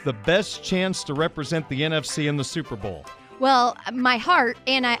believe has the best chance to represent the NFC in the Super Bowl? Well, my heart,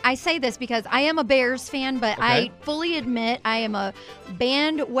 and I say this because I am a Bears fan, but okay. I fully admit I am a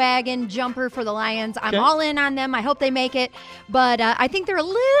bandwagon jumper for the Lions. I'm all in on them. I hope they make it. But I think they're a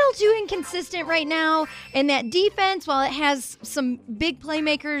little too inconsistent right now. And that defense, while it has some big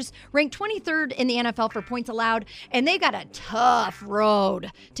playmakers, ranked 23rd in the NFL for points allowed, and they've got a tough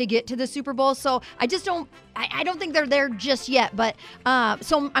road to get to the Super Bowl. So I don't think they're there just yet. But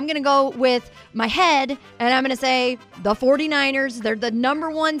so I'm going to go with my head, and I'm going to say the 49ers. They're the number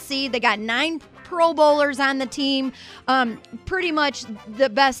 1 seed. They got 9 Pro Bowlers on the team. Pretty much the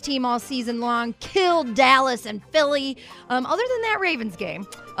best team all season long. Killed Dallas and Philly. Other than that Ravens game,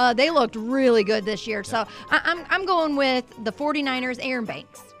 they looked really good this year. So I'm going with the 49ers, Aaron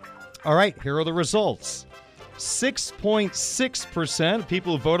Banks. All right, here are the results. 6.6% of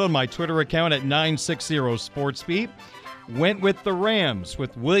people who voted on my Twitter account at 960 Sportsbeat went with the Rams,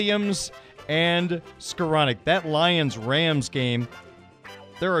 with Williams and Skoranek. That Lions-Rams game,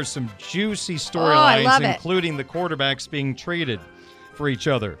 there are some juicy storylines, including the quarterbacks being traded for each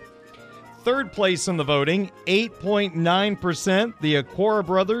other. 3rd place in the voting, 8.9%, the Aquara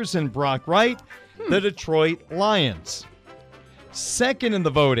brothers and Brock Wright, the Detroit Lions. 2nd in the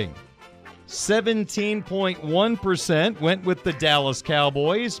voting, 17.1% went with the Dallas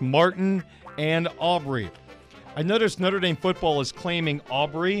Cowboys, Martin and Aubrey. I noticed Notre Dame football is claiming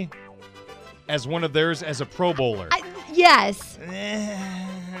Aubrey as one of theirs as a Pro Bowler. Yes.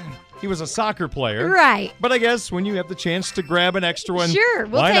 He was a soccer player. Right. But I guess when you have the chance to grab an extra one, sure,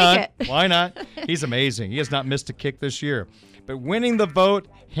 we'll why take not? it. Why not? He's amazing. He has not missed a kick this year. But winning the vote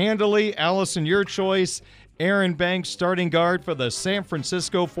handily, Allison, your choice, Aaron Banks, starting guard for the San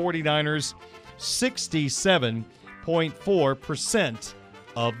Francisco 49ers, 67.4%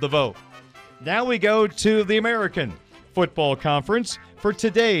 of the vote. Now we go to the American Football Conference for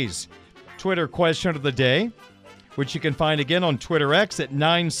today's Twitter question of the day, which you can find again on Twitter X at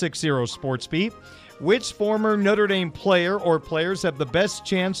 960 Sportsbeat. Which former Notre Dame player or players have the best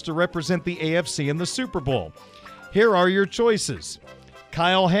chance to represent the AFC in the Super Bowl? Here are your choices.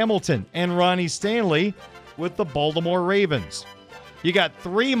 Kyle Hamilton and Ronnie Stanley with the Baltimore Ravens. You got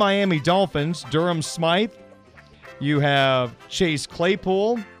 3 Miami Dolphins, Durham Smythe. You have Chase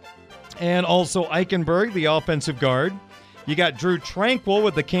Claypool and also Eichenberg, the offensive guard. You got Drew Tranquill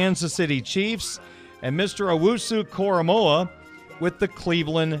with the Kansas City Chiefs and Mr. Owusu Koramoah with the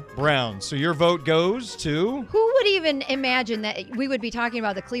Cleveland Browns. So your vote goes to... Who would even imagine that we would be talking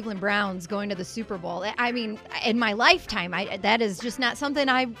about the Cleveland Browns going to the Super Bowl? I mean, in my lifetime, that is just not something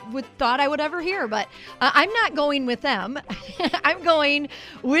I thought I would ever hear. But I'm not going with them. I'm going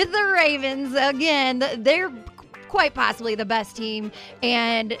with the Ravens. Again, they're quite possibly the best team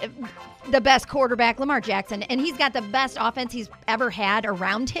and the best quarterback, Lamar Jackson, and he's got the best offense he's ever had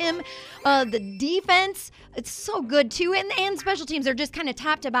around him. The defense, it's so good too, and special teams are just kind of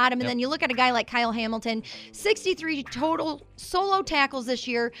top to bottom. And then you look at a guy like Kyle Hamilton, 63 total solo tackles this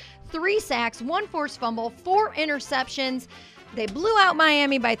year, 3 sacks, 1 forced fumble, 4 interceptions. They blew out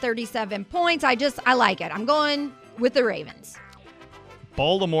Miami by 37 points. I like it. I'm going with the Ravens.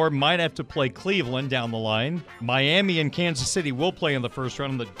 Baltimore might have to play Cleveland down the line. Miami and Kansas City will play in the first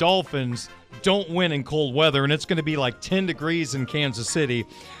round, and the Dolphins don't win in cold weather, and it's going to be like 10 degrees in Kansas City.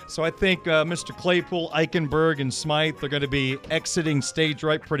 So I think Mr. Claypool, Eichenberg, and Smythe are going to be exiting stage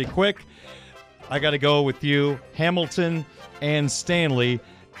right pretty quick. I got to go with you, Hamilton and Stanley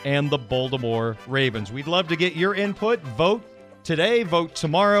and the Baltimore Ravens. We'd love to get your input. Vote today, vote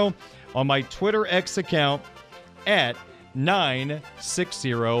tomorrow on my Twitter X account at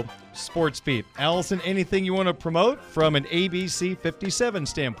 960 Sportsbeat. Allison, anything you want to promote from an ABC 57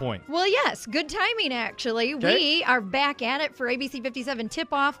 standpoint? Well, yes. Good timing, actually. Okay. We are back at it for ABC 57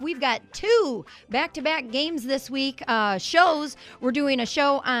 tip-off. We've got 2 back-to-back games this week. Shows. We're doing a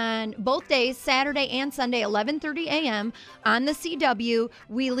show on both days, Saturday and Sunday, 11:30 a.m. on the CW.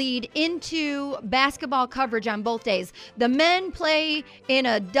 We lead into basketball coverage on both days. The men play in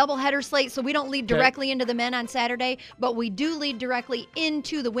a doubleheader slate, so we don't lead directly into the men on Saturday, but we do lead directly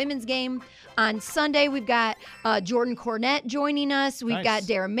into the women's game on Sunday. We've got Jordan Cornette joining us. We've got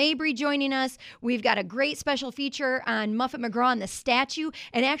Dara Mabry joining us. We've got a great special feature on Muffet McGraw and the statue,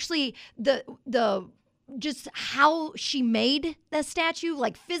 and actually the just how she made the statue,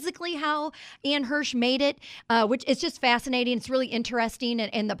 like physically how Ann Hirsch made it, which is just fascinating. It's really interesting,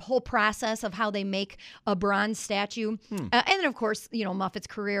 and the whole process of how they make a bronze statue. And then, of course, Muffet's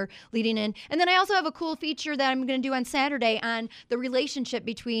career leading in. And then I also have a cool feature that I'm going to do on Saturday on the relationship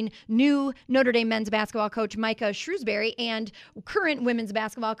between new Notre Dame men's basketball coach Micah Shrewsbury and current women's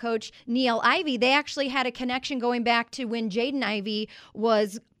basketball coach Neil Ivey. They actually had a connection going back to when Jaden Ivey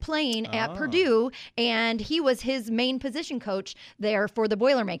was playing at Purdue, and he was his main position coach there for the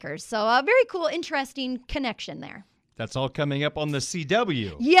Boilermakers. So a very cool, interesting connection there. That's all coming up on the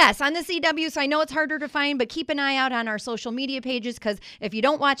CW. Yes, on the CW. So I know it's harder to find, but keep an eye out on our social media pages, because if you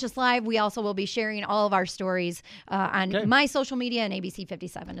don't watch us live, we also will be sharing all of our stories on my social media and ABC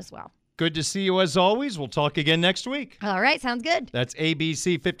 57 as well. Good to see you as always. We'll talk again next week. All right, sounds good. That's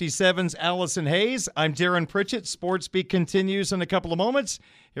ABC 57's Allison Hayes. I'm Darren Pritchett. Sportsbeat continues in a couple of moments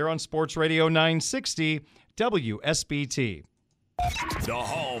here on Sports Radio 960 WSBT. The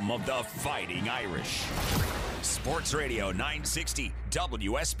home of the Fighting Irish. Sports Radio 960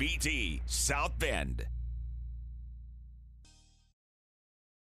 WSBT, South Bend.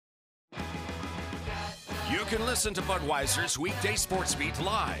 You can listen to Budweiser's Weekday Sports Beat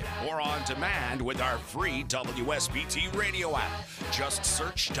live or on demand with our free WSBT radio app. Just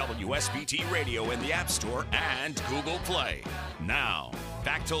search WSBT Radio in the App Store and Google Play. Now,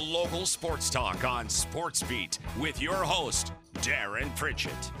 back to local sports talk on Sports Beat with your host, Darren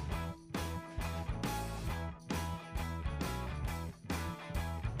Pritchett.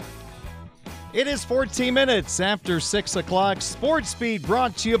 It is 14 minutes after 6 o'clock. Sports Beat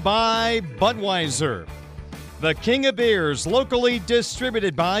brought to you by Budweiser, the king of beers, locally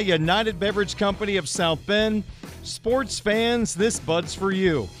distributed by United Beverage Company of South Bend. Sports fans, this Bud's for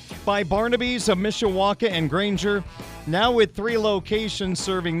you. By Barnaby's of Mishawaka and Granger, now with 3 locations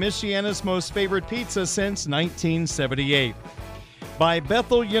serving Michiana's most favorite pizza since 1978. By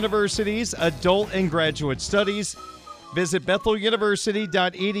Bethel University's Adult and Graduate Studies. Visit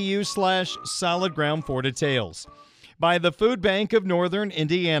betheluniversity.edu/solid ground for details. By the Food Bank of Northern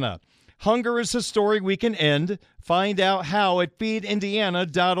Indiana. Hunger is a story we can end. Find out how at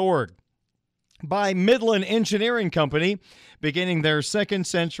feedindiana.org. By Midland Engineering Company, beginning their second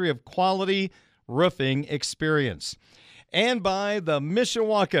century of quality roofing experience. And by the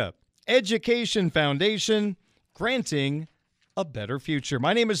Mishawaka Education Foundation, granting a better future.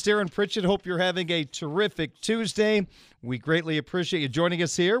 My name is Darren Pritchett. Hope you're having a terrific Tuesday. We greatly appreciate you joining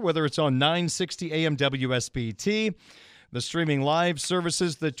us here, whether it's on 960 AM WSBT, the streaming live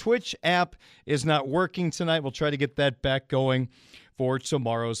services. The Twitch app is not working tonight. We'll try to get that back going for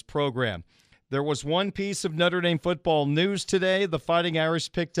tomorrow's program. There was one piece of Notre Dame football news today. The Fighting Irish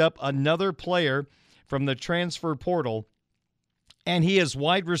picked up another player from the transfer portal, and he is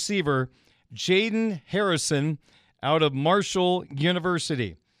wide receiver Jaden Harrison out of Marshall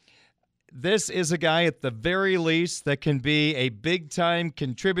University. This is a guy at the very least that can be a big-time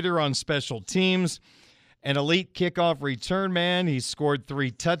contributor on special teams, an elite kickoff return man. He's scored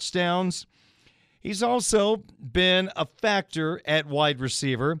 3 touchdowns. He's also been a factor at wide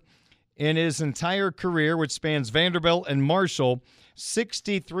receiver in his entire career, which spans Vanderbilt and Marshall.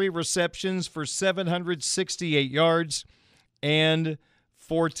 63 receptions for 768 yards and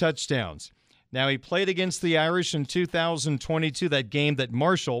 4 touchdowns. Now, he played against the Irish in 2022, that game that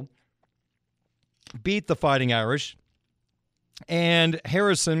Marshall beat the Fighting Irish. And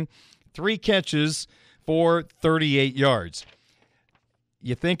Harrison, 3 catches for 38 yards.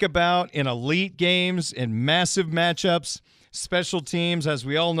 You think about in elite games, in massive matchups, Special teams, as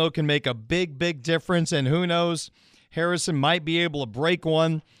we all know, can make a big, big difference, and who knows, Harrison might be able to break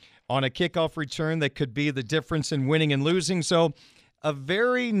one on a kickoff return that could be the difference in winning and losing. So a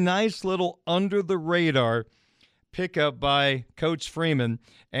very nice little under-the-radar pickup by Coach Freeman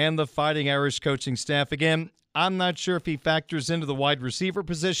and the Fighting Irish coaching staff. Again, I'm not sure if he factors into the wide receiver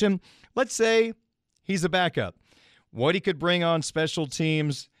position. Let's say he's a backup. What he could bring on special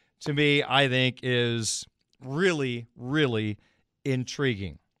teams, to me, I think, is really, really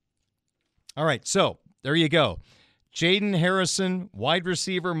intriguing. All right, so there you go. Jaden Harrison, wide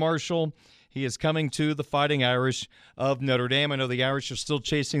receiver Marshall. He is coming to the Fighting Irish of Notre Dame. I know the Irish are still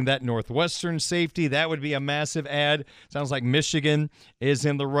chasing that Northwestern safety. That would be a massive add. Sounds like Michigan is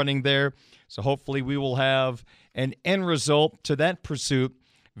in the running there. So hopefully we will have an end result to that pursuit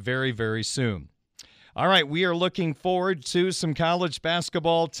very, very soon. All right, we are looking forward to some college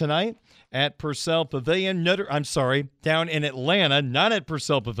basketball tonight at Purcell Pavilion. Down in Atlanta, not at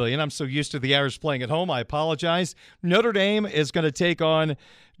Purcell Pavilion. I'm so used to the Irish playing at home, I apologize. Notre Dame is going to take on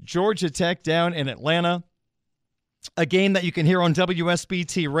Georgia Tech down in Atlanta. A game that you can hear on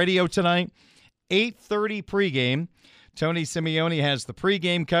WSBT Radio tonight, 8:30 pregame. Tony Simeone has the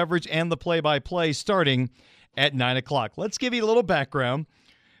pregame coverage and the play-by-play starting at 9 o'clock. Let's give you a little background.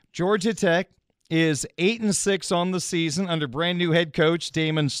 Georgia Tech is 8-6 on the season under brand new head coach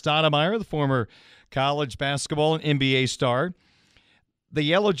Damon Stoudemire, the former college basketball and NBA star. The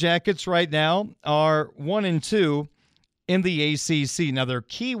Yellow Jackets right now are 1-2 in the ACC. Now, their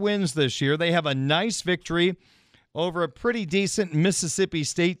key wins this year, they have a nice victory over a pretty decent Mississippi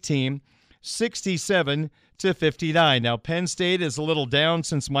State team, 67-59. Now, Penn State is a little down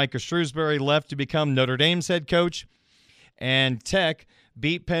since Micah Shrewsbury left to become Notre Dame's head coach, and Tech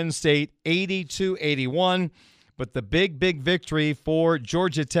beat Penn State 80-81. But the big, big victory for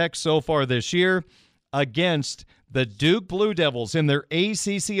Georgia Tech so far this year against the Duke Blue Devils in their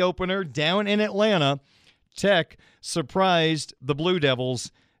ACC opener down in Atlanta. Tech surprised the Blue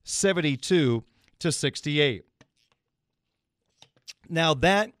Devils 72-68. Now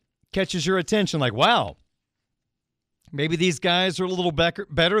that catches your attention, like, wow, maybe these guys are a little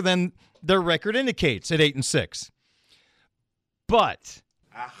better than their record indicates at 8-6. But,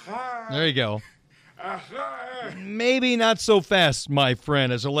 there you go. Maybe not so fast, my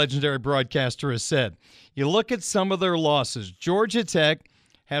friend, as a legendary broadcaster has said. You look at some of their losses. Georgia Tech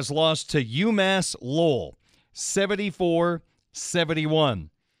has lost to UMass Lowell, 74-71.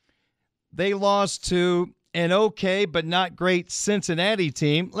 They lost to an okay but not great Cincinnati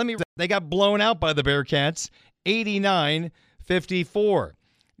team. They got blown out by the Bearcats, 89-54.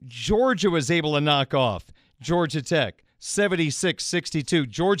 Georgia was able to knock off Georgia Tech, 76-62.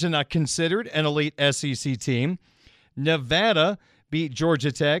 Georgia not considered an elite SEC team. Nevada beat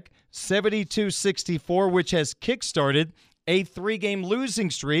Georgia Tech 72-64, which has kickstarted a 3-game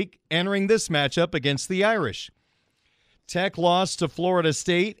losing streak entering this matchup against the Irish. Tech lost to Florida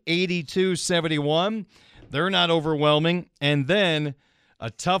State 82-71. They're not overwhelming. And then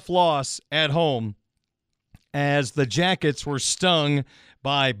a tough loss at home as the Jackets were stung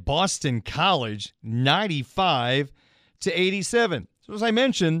by Boston College 95-87. So as I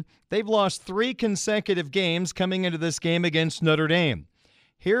mentioned, they've lost 3 consecutive games coming into this game against Notre Dame.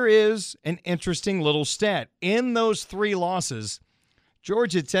 Here is an interesting little stat. In those 3 losses,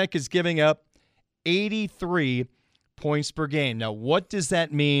 Georgia Tech is giving up 83 points per game. Now, what does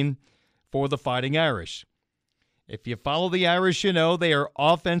that mean for the Fighting Irish? If you follow the Irish, you know they are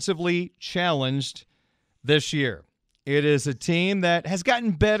offensively challenged this year. It is a team that has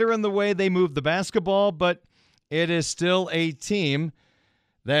gotten better in the way they move the basketball, but it is still a team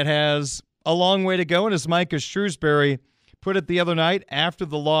that has a long way to go. And as Micah Shrewsbury put it the other night after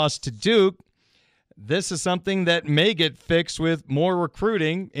the loss to Duke, this is something that may get fixed with more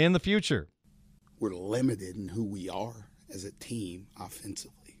recruiting in the future. We're limited in who we are as a team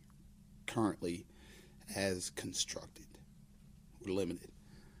offensively, currently as constructed. We're limited.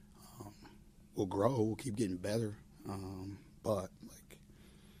 We'll grow. We'll keep getting better. But,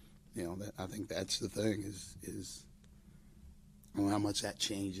 I think that's the thing is I don't know how much that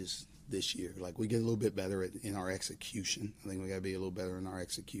changes this year. Like, we get a little bit better in our execution. I think we got to be a little better in our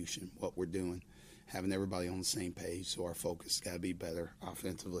execution, what we're doing, having everybody on the same page, so our focus got to be better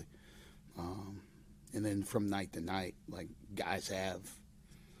offensively. And then from night to night, like, guys have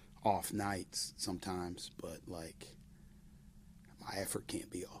off nights sometimes, but, like, my effort can't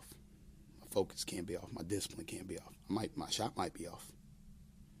be off. My focus can't be off. My discipline can't be off. My shot might be off,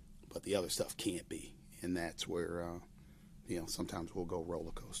 but the other stuff can't be. And that's where, sometimes we'll go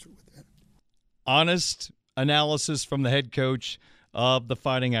roller coaster with that. Honest analysis from the head coach of the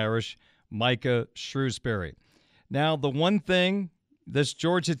Fighting Irish, Micah Shrewsbury. Now, the one thing, this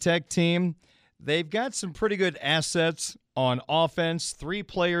Georgia Tech team, they've got some pretty good assets on offense. 3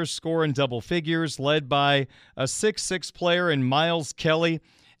 players score in double figures, led by a 6'6" player in Miles Kelly,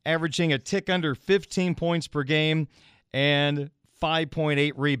 averaging a tick under 15 points per game and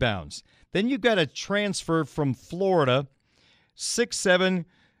 5.8 rebounds. Then you've got a transfer from Florida, 6'7",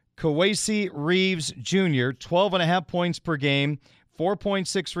 Kawasi Reeves Jr., 12.5 points per game,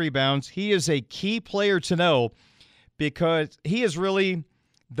 4.6 rebounds. He is a key player to know because he is really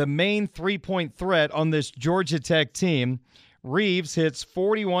the main three-point threat on this Georgia Tech team. Reeves hits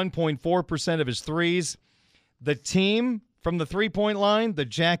 41.4% of his threes. The team from the three-point line, the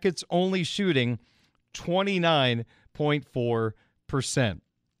Jackets only shooting 29.4%.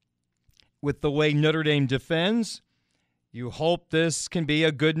 With the way Notre Dame defends, you hope this can be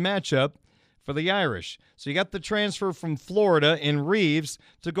a good matchup for the Irish. So you got the transfer from Florida in Reeves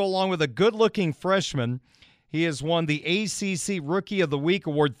to go along with a good-looking freshman. He has won the ACC Rookie of the Week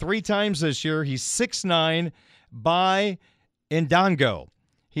award 3 times this year. He's 6'9", by Ndango.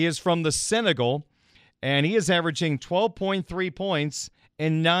 He is from the Senegal, and he is averaging 12.3 points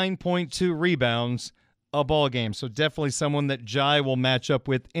and 9.2 rebounds a ball game. So definitely someone that Jai will match up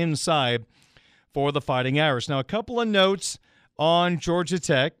with inside for the Fighting Irish. Now, a couple of notes on Georgia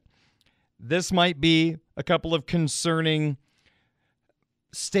Tech. This might be a couple of concerning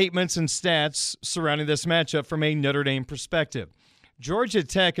statements and stats surrounding this matchup from a Notre Dame perspective. Georgia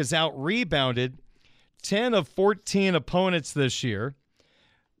Tech has out-rebounded 10 of 14 opponents this year.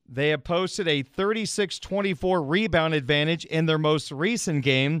 They have posted a 36-24 rebound advantage in their most recent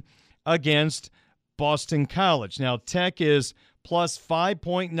game against Boston College. Now, Tech is plus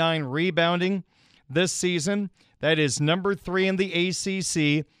 5.9 rebounding this season. That is number 3 in the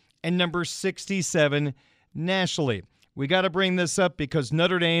ACC and number 67 nationally. We got to bring this up because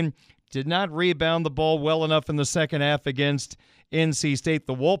Notre Dame did not rebound the ball well enough in the second half against NC State.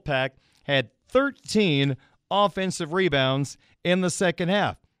 The Wolfpack had 13 offensive rebounds in the second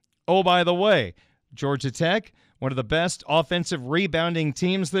half. Oh, by the way, Georgia Tech, one of the best offensive rebounding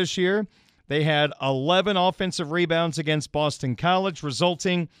teams this year. They had 11 offensive rebounds against Boston College,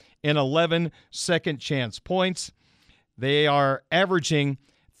 resulting in 11 second-chance points. They are averaging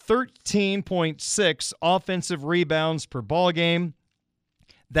 13.6 offensive rebounds per ball game.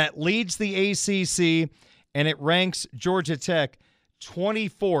 That leads the ACC, and it ranks Georgia Tech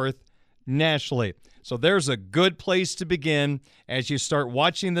 24th nationally. So there's a good place to begin as you start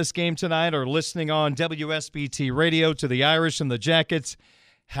watching this game tonight or listening on WSBT radio to the Irish and the Jackets.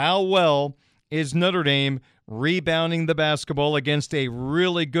 How well is Notre Dame rebounding the basketball against a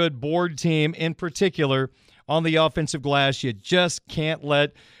really good board team, in particular on the offensive glass? You just can't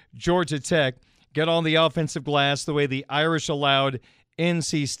let Georgia Tech get on the offensive glass the way the Irish allowed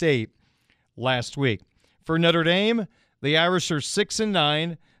NC State last week. For Notre Dame, the Irish are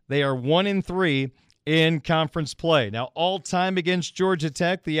 6-9. They are 1-3 in conference play. Now, all time against Georgia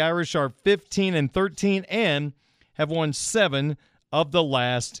Tech, the Irish are 15-13 and have won 7 of the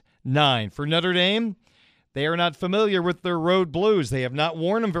last 9. For Notre Dame, they are not familiar with their road blues. They have not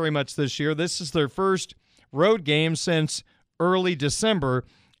worn them very much this year. This is their first road game since early December,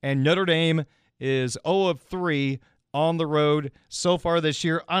 and Notre Dame is 0-3 on the road so far this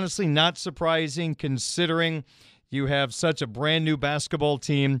year. Honestly, not surprising considering you have such a brand new basketball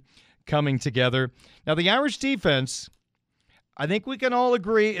team coming together. Now, the Irish defense, I think we can all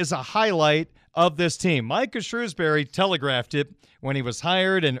agree, is a highlight of this team. Micah Shrewsbury telegraphed it when he was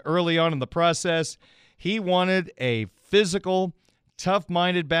hired and early on in the process. He wanted a physical,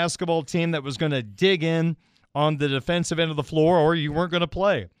 tough-minded basketball team that was going to dig in on the defensive end of the floor or you weren't going to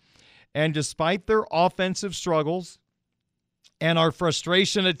play. And despite their offensive struggles and our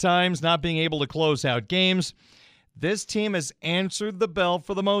frustration at times not being able to close out games, this team has answered the bell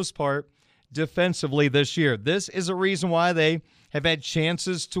for the most part defensively this year. This is a reason why they have had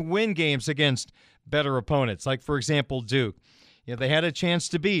chances to win games against better opponents, like, for example, Duke. You know, they had a chance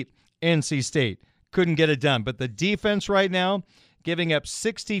to beat NC State, couldn't get it done. But the defense right now, giving up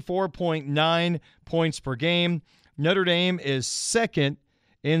 64.9 points per game. Notre Dame is second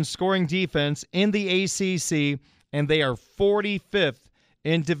in scoring defense in the ACC, and they are 45th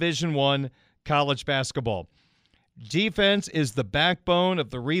in Division I college basketball. Defense is the backbone of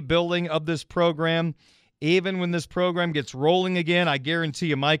the rebuilding of this program. Even when this program gets rolling again, I guarantee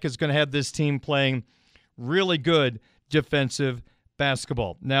you Mike is going to have this team playing really good defensive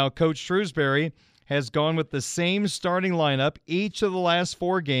basketball. Now, Coach Shrewsbury has gone with the same starting lineup each of the last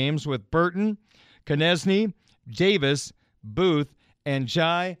 4 games with Burton, Konechny, Davis, Booth, and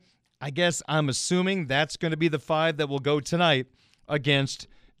Jai. I guess I'm assuming that's going to be the 5 that will go tonight against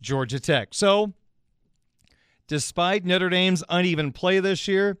Georgia Tech. So, despite Notre Dame's uneven play this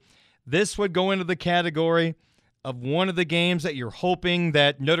year, this would go into the category of one of the games that you're hoping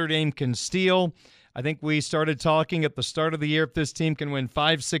that Notre Dame can steal. I think we started talking at the start of the year if this team can win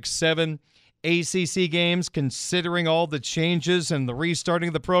 5, 6, 7 ACC games, considering all the changes and the restarting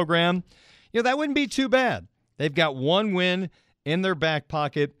of the program, that wouldn't be too bad. They've got one win in their back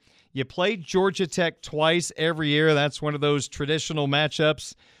pocket. You play Georgia Tech twice every year. That's one of those traditional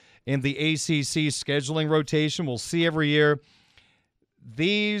matchups in the ACC scheduling rotation. We'll see every year.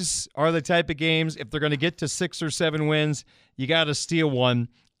 These are the type of games, if they're going to get to 6 or 7 wins, you got to steal one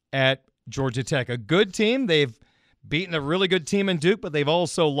at Georgia Tech. A good team. They've beaten a really good team in Duke, but they've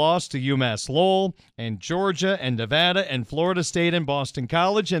also lost to UMass Lowell and Georgia and Nevada and Florida State and Boston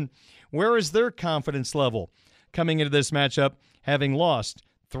College. And where is their confidence level coming into this matchup, having lost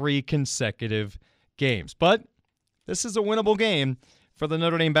 3 consecutive games? But this is a winnable game for the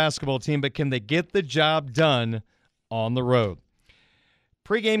Notre Dame basketball team, but can they get the job done on the road?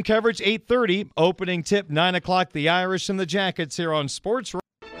 Pre-game coverage, 8:30. Opening tip, 9 o'clock. The Irish and the Jackets here on Sports.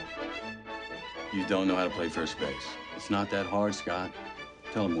 You don't know how to play first base. It's not that hard, Scott.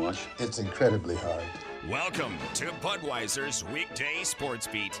 Tell him, Wash. It's incredibly hard. Welcome to Budweiser's Weekday Sports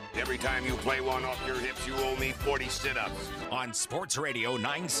Beat. Every time you play one off your hips, you owe me 40 sit-ups. On Sports Radio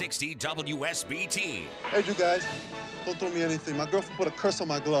 960 WSBT. Hey, you guys, don't throw me anything. My girlfriend put a curse on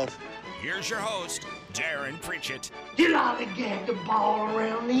my glove. Here's your host, Darren Pritchett. You lollygag the ball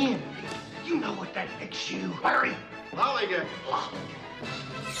around the end. You know what that makes you. Hurry. Lollygag.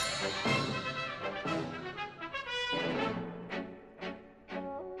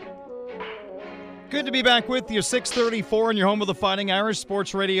 Good to be back with you. 6:34 in your home of the Fighting Irish.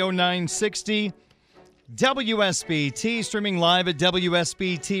 Sports Radio 960 WSBT. Streaming live at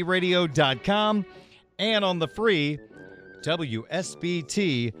WSBTradio.com and on the free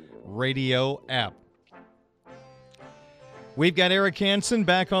WSBT radio app. We've got Eric Hansen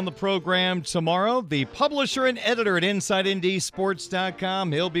back on the program tomorrow, the publisher and editor at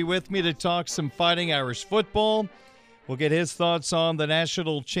InsideNDSports.com. He'll be with me to talk some Fighting Irish football. We'll get his thoughts on the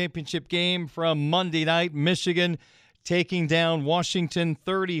national championship game from Monday night. Michigan taking down Washington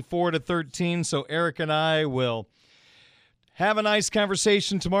 34-13. So Eric and I will have a nice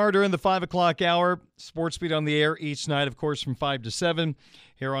conversation tomorrow during the 5 o'clock hour. Sportsbeat on the air each night, of course, from 5 to 7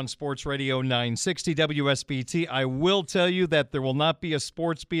 here on Sports Radio 960 WSBT. I will tell you that there will not be a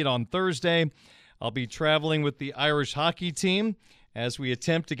Sportsbeat on Thursday. I'll be traveling with the Irish hockey team as we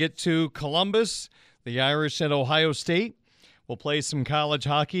attempt to get to Columbus. The Irish and Ohio State will play some college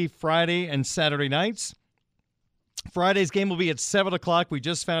hockey Friday and Saturday nights. Friday's game will be at 7 o'clock. We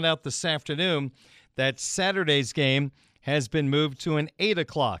just found out this afternoon that Saturday's game has been moved to an 8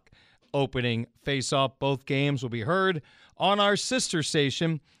 o'clock opening face-off. Both games will be heard on our sister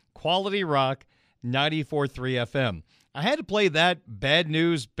station, Quality Rock 94.3 FM. I had to play that Bad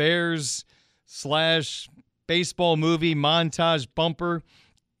News Bears / baseball movie montage bumper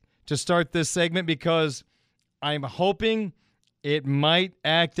to start this segment because I'm hoping it might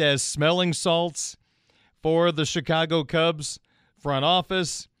act as smelling salts for the Chicago Cubs front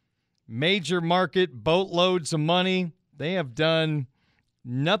office. Major market, boatloads of money. They have done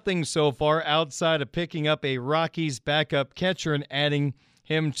nothing so far outside of picking up a Rockies backup catcher and adding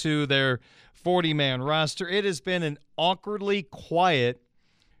him to their 40-man roster. It has been an awkwardly quiet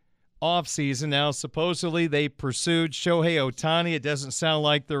offseason. Now, supposedly they pursued Shohei Ohtani. It doesn't sound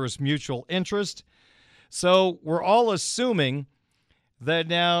like there was mutual interest. So we're all assuming that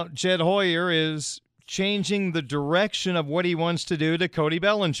now Jed Hoyer is changing the direction of what he wants to do to Cody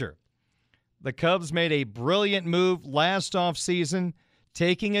Bellinger. The Cubs made a brilliant move last offseason,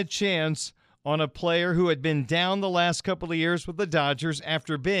 taking a chance on a player who had been down the last couple of years with the Dodgers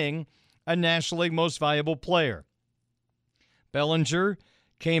after being a National League most valuable player. Bellinger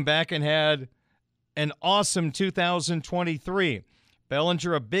came back and had an awesome 2023.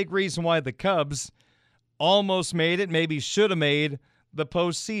 Bellinger, a big reason why the Cubs almost made it, maybe should have made the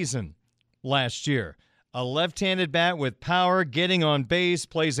postseason last year. A left-handed bat with power, getting on base,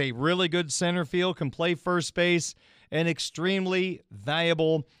 plays a really good center field, can play first base, an extremely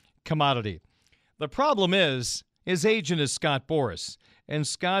valuable commodity. The problem is his agent is Scott Boras, and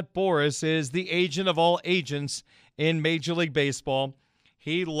Scott Boras is the agent of all agents in Major League Baseball.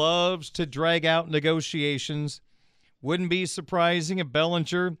 He loves to drag out negotiations. Wouldn't be surprising if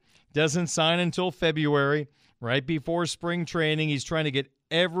Bellinger doesn't sign until February, right before spring training. He's trying to get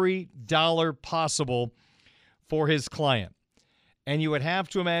every dollar possible for his client. And you would have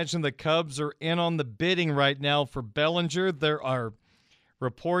to imagine the Cubs are in on the bidding right now for Bellinger. There are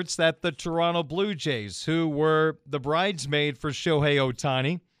reports that the Toronto Blue Jays, who were the bridesmaid for Shohei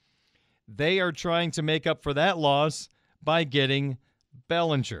Ohtani, They are trying to make up for that loss by getting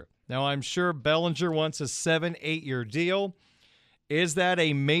Bellinger. Now, I'm sure Bellinger wants a 7-8-year deal. Is that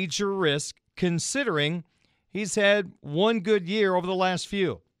a major risk considering he's had one good year over the last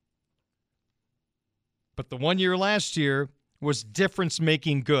few? But the 1 year last year was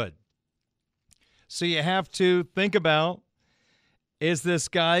difference-making good. So you have to think about, is this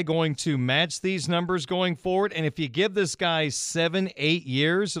guy going to match these numbers going forward? And if you give this guy 7-8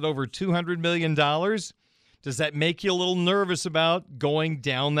 years at over $200 million, does that make you a little nervous about going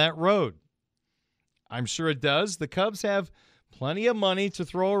down that road? I'm sure it does. The Cubs have plenty of money to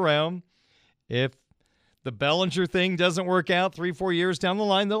throw around. If the Bellinger thing doesn't work out 3-4 years down the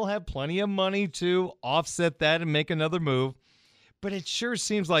line, they'll have plenty of money to offset that and make another move. But it sure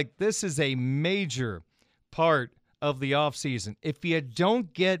seems like this is a major part of the offseason. If you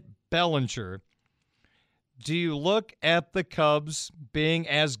don't get Bellinger, do you look at the Cubs being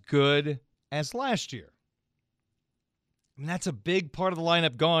as good as last year? I mean, that's a big part of the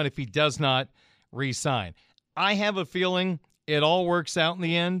lineup gone if he does not re-sign. I have a feeling it all works out in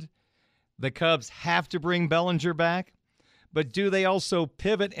the end. The Cubs have to bring Bellinger back, but do they also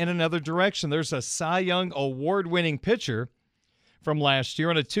pivot in another direction? There's a Cy Young award-winning pitcher from last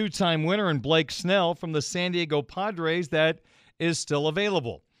year and a two-time winner in Blake Snell from the San Diego Padres that is still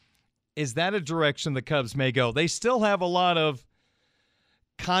available. Is that a direction the Cubs may go? They still have a lot of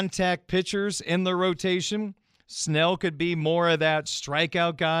contact pitchers in their rotation. Snell could be more of that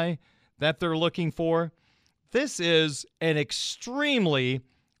strikeout guy that they're looking for. This is an extremely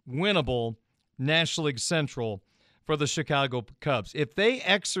winnable National League Central for the Chicago Cubs. If they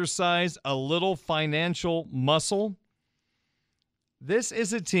exercise a little financial muscle, this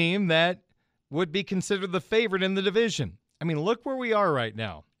is a team that would be considered the favorite in the division. I mean, look where we are right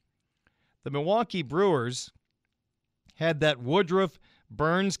now. The Milwaukee Brewers had that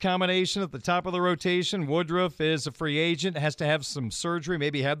Woodruff-Burns combination at the top of the rotation. Woodruff is a free agent, has to have some surgery,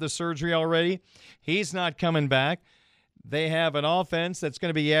 maybe had the surgery already. He's not coming back. They have an offense that's going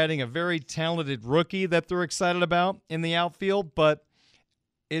to be adding a very talented rookie that they're excited about in the outfield, but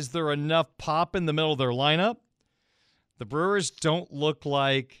is there enough pop in the middle of their lineup? The Brewers don't look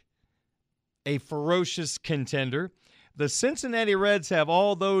like a ferocious contender. The Cincinnati Reds have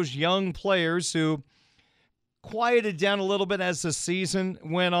all those young players who quieted down a little bit as the season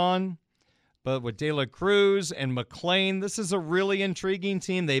went on. But with De La Cruz and McClain, this is a really intriguing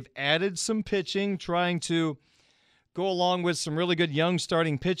team. They've added some pitching, trying to go along with some really good young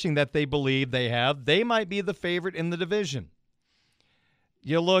starting pitching that they believe they have. They might be the favorite in the division.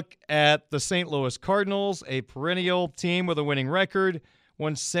 You look at the St. Louis Cardinals, a perennial team with a winning record,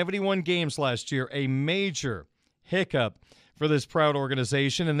 won 71 games last year, a major hiccup for this proud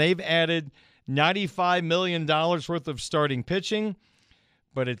organization, and they've added $95 million worth of starting pitching,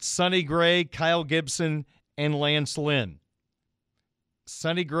 but it's Sonny Gray, Kyle Gibson, and Lance Lynn.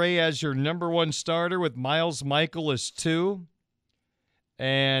 Sonny Gray as your number one starter with Miles Michael as 2,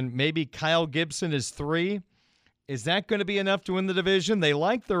 and maybe Kyle Gibson is 3. Is that going to be enough to win the division? They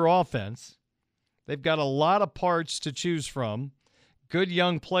like their offense. They've got a lot of parts to choose from, good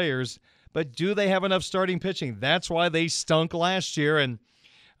young players, but do they have enough starting pitching? That's why they stunk last year, and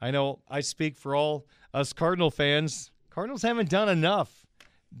I know I speak for all us Cardinal fans. Cardinals haven't done enough.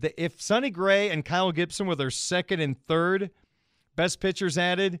 If Sonny Gray and Kyle Gibson were their second and third best pitchers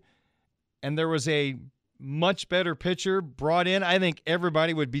added, and there was a much better pitcher brought in, I think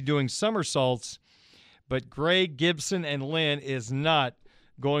everybody would be doing somersaults. But Gray, Gibson, and Lynn is not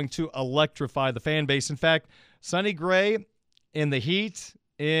going to electrify the fan base. In fact, Sonny Gray in the heat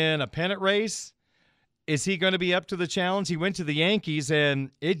in a pennant race, is he going to be up to the challenge? He went to the Yankees,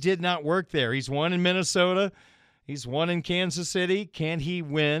 and it did not work there. He's won in Minnesota. He's won in Kansas City. Can he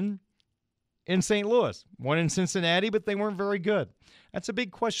win in St. Louis? Won in Cincinnati, but they weren't very good. That's a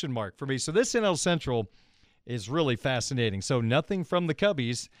big question mark for me. So this NL Central is really fascinating. So nothing from the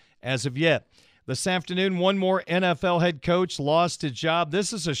Cubbies as of yet. This afternoon, one more NFL head coach lost his job.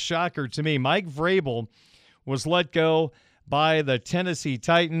 This is a shocker to me. Mike Vrabel was let go by the Tennessee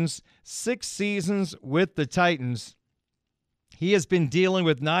Titans. 6 seasons with the Titans. He has been dealing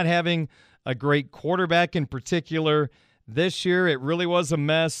with not having a great quarterback in particular. This year, it really was a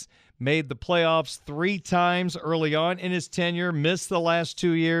mess. Made the playoffs 3 times early on in his tenure, missed the last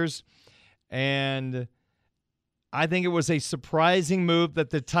 2 years, and I think it was a surprising move that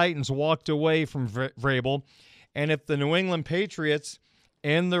the Titans walked away from Vrabel. And if the New England Patriots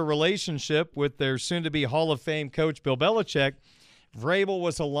end their relationship with their soon-to-be Hall of Fame coach Bill Belichick, Vrabel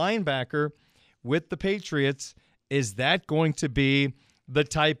was a linebacker with the Patriots. Is that going to be the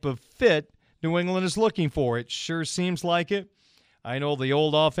type of fit New England is looking for? It sure seems like it. I know the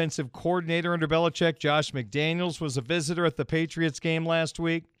old offensive coordinator under Belichick, Josh McDaniels, was a visitor at the Patriots game last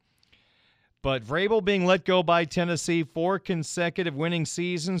week. But Vrabel being let go by Tennessee, 4 consecutive winning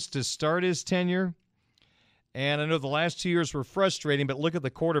seasons to start his tenure. And I know the last 2 years were frustrating, but look at the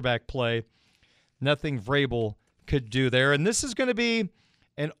quarterback play. Nothing Vrabel could do there. And this is going to be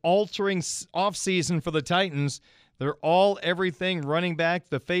an altering offseason for the Titans. They're all everything running back,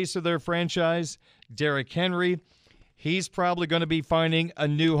 the face of their franchise, Derrick Henry. He's probably going to be finding a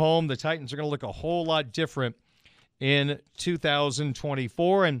new home. The Titans are going to look a whole lot different in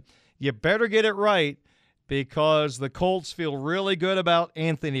 2024. And you better get it right because the Colts feel really good about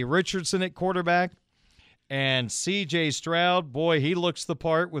Anthony Richardson at quarterback. And C.J. Stroud, boy, he looks the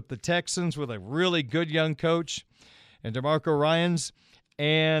part with the Texans with a really good young coach. And DeMarco Ryans.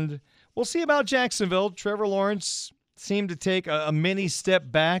 And we'll see about Jacksonville. Trevor Lawrence seemed to take a mini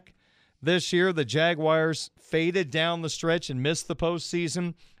step back this year. The Jaguars faded down the stretch and missed the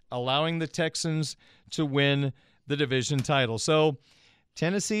postseason, allowing the Texans to win the division title. So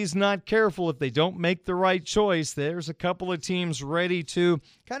Tennessee's not careful if they don't make the right choice. There's a couple of teams ready to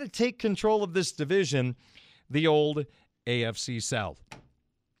kind of take control of this division, the old AFC South.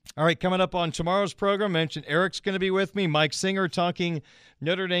 All right, coming up on tomorrow's program, mentioned Eric's going to be with me. Mike Singer talking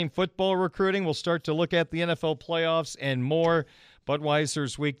Notre Dame football recruiting. We'll start to look at the NFL playoffs and more.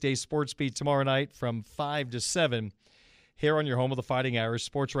 Budweiser's Weekday Sportsbeat tomorrow night from 5 to 7 here on your home of the Fighting Irish,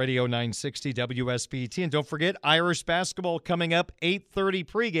 Sports Radio 960 WSBT. And don't forget, Irish basketball coming up, 8:30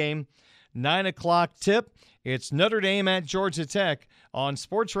 pregame, 9 o'clock tip. It's Notre Dame at Georgia Tech on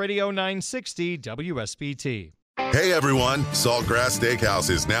Sports Radio 960 WSBT. Hey everyone, Saltgrass Steakhouse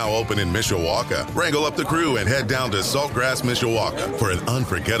is now open in Mishawaka. Wrangle up the crew and head down to Saltgrass Mishawaka for an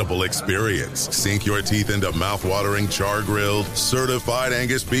unforgettable experience. Sink your teeth into mouth-watering char-grilled, certified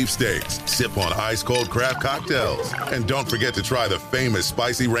Angus beef steaks. Sip on ice-cold craft cocktails. And don't forget to try the famous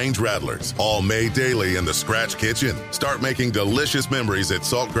spicy range rattlers, all made daily in the Scratch Kitchen. Start making delicious memories at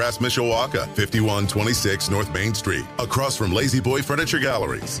Saltgrass Mishawaka, 5126 North Main Street, across from Lazy Boy Furniture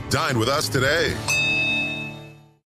Galleries. Dine with us today.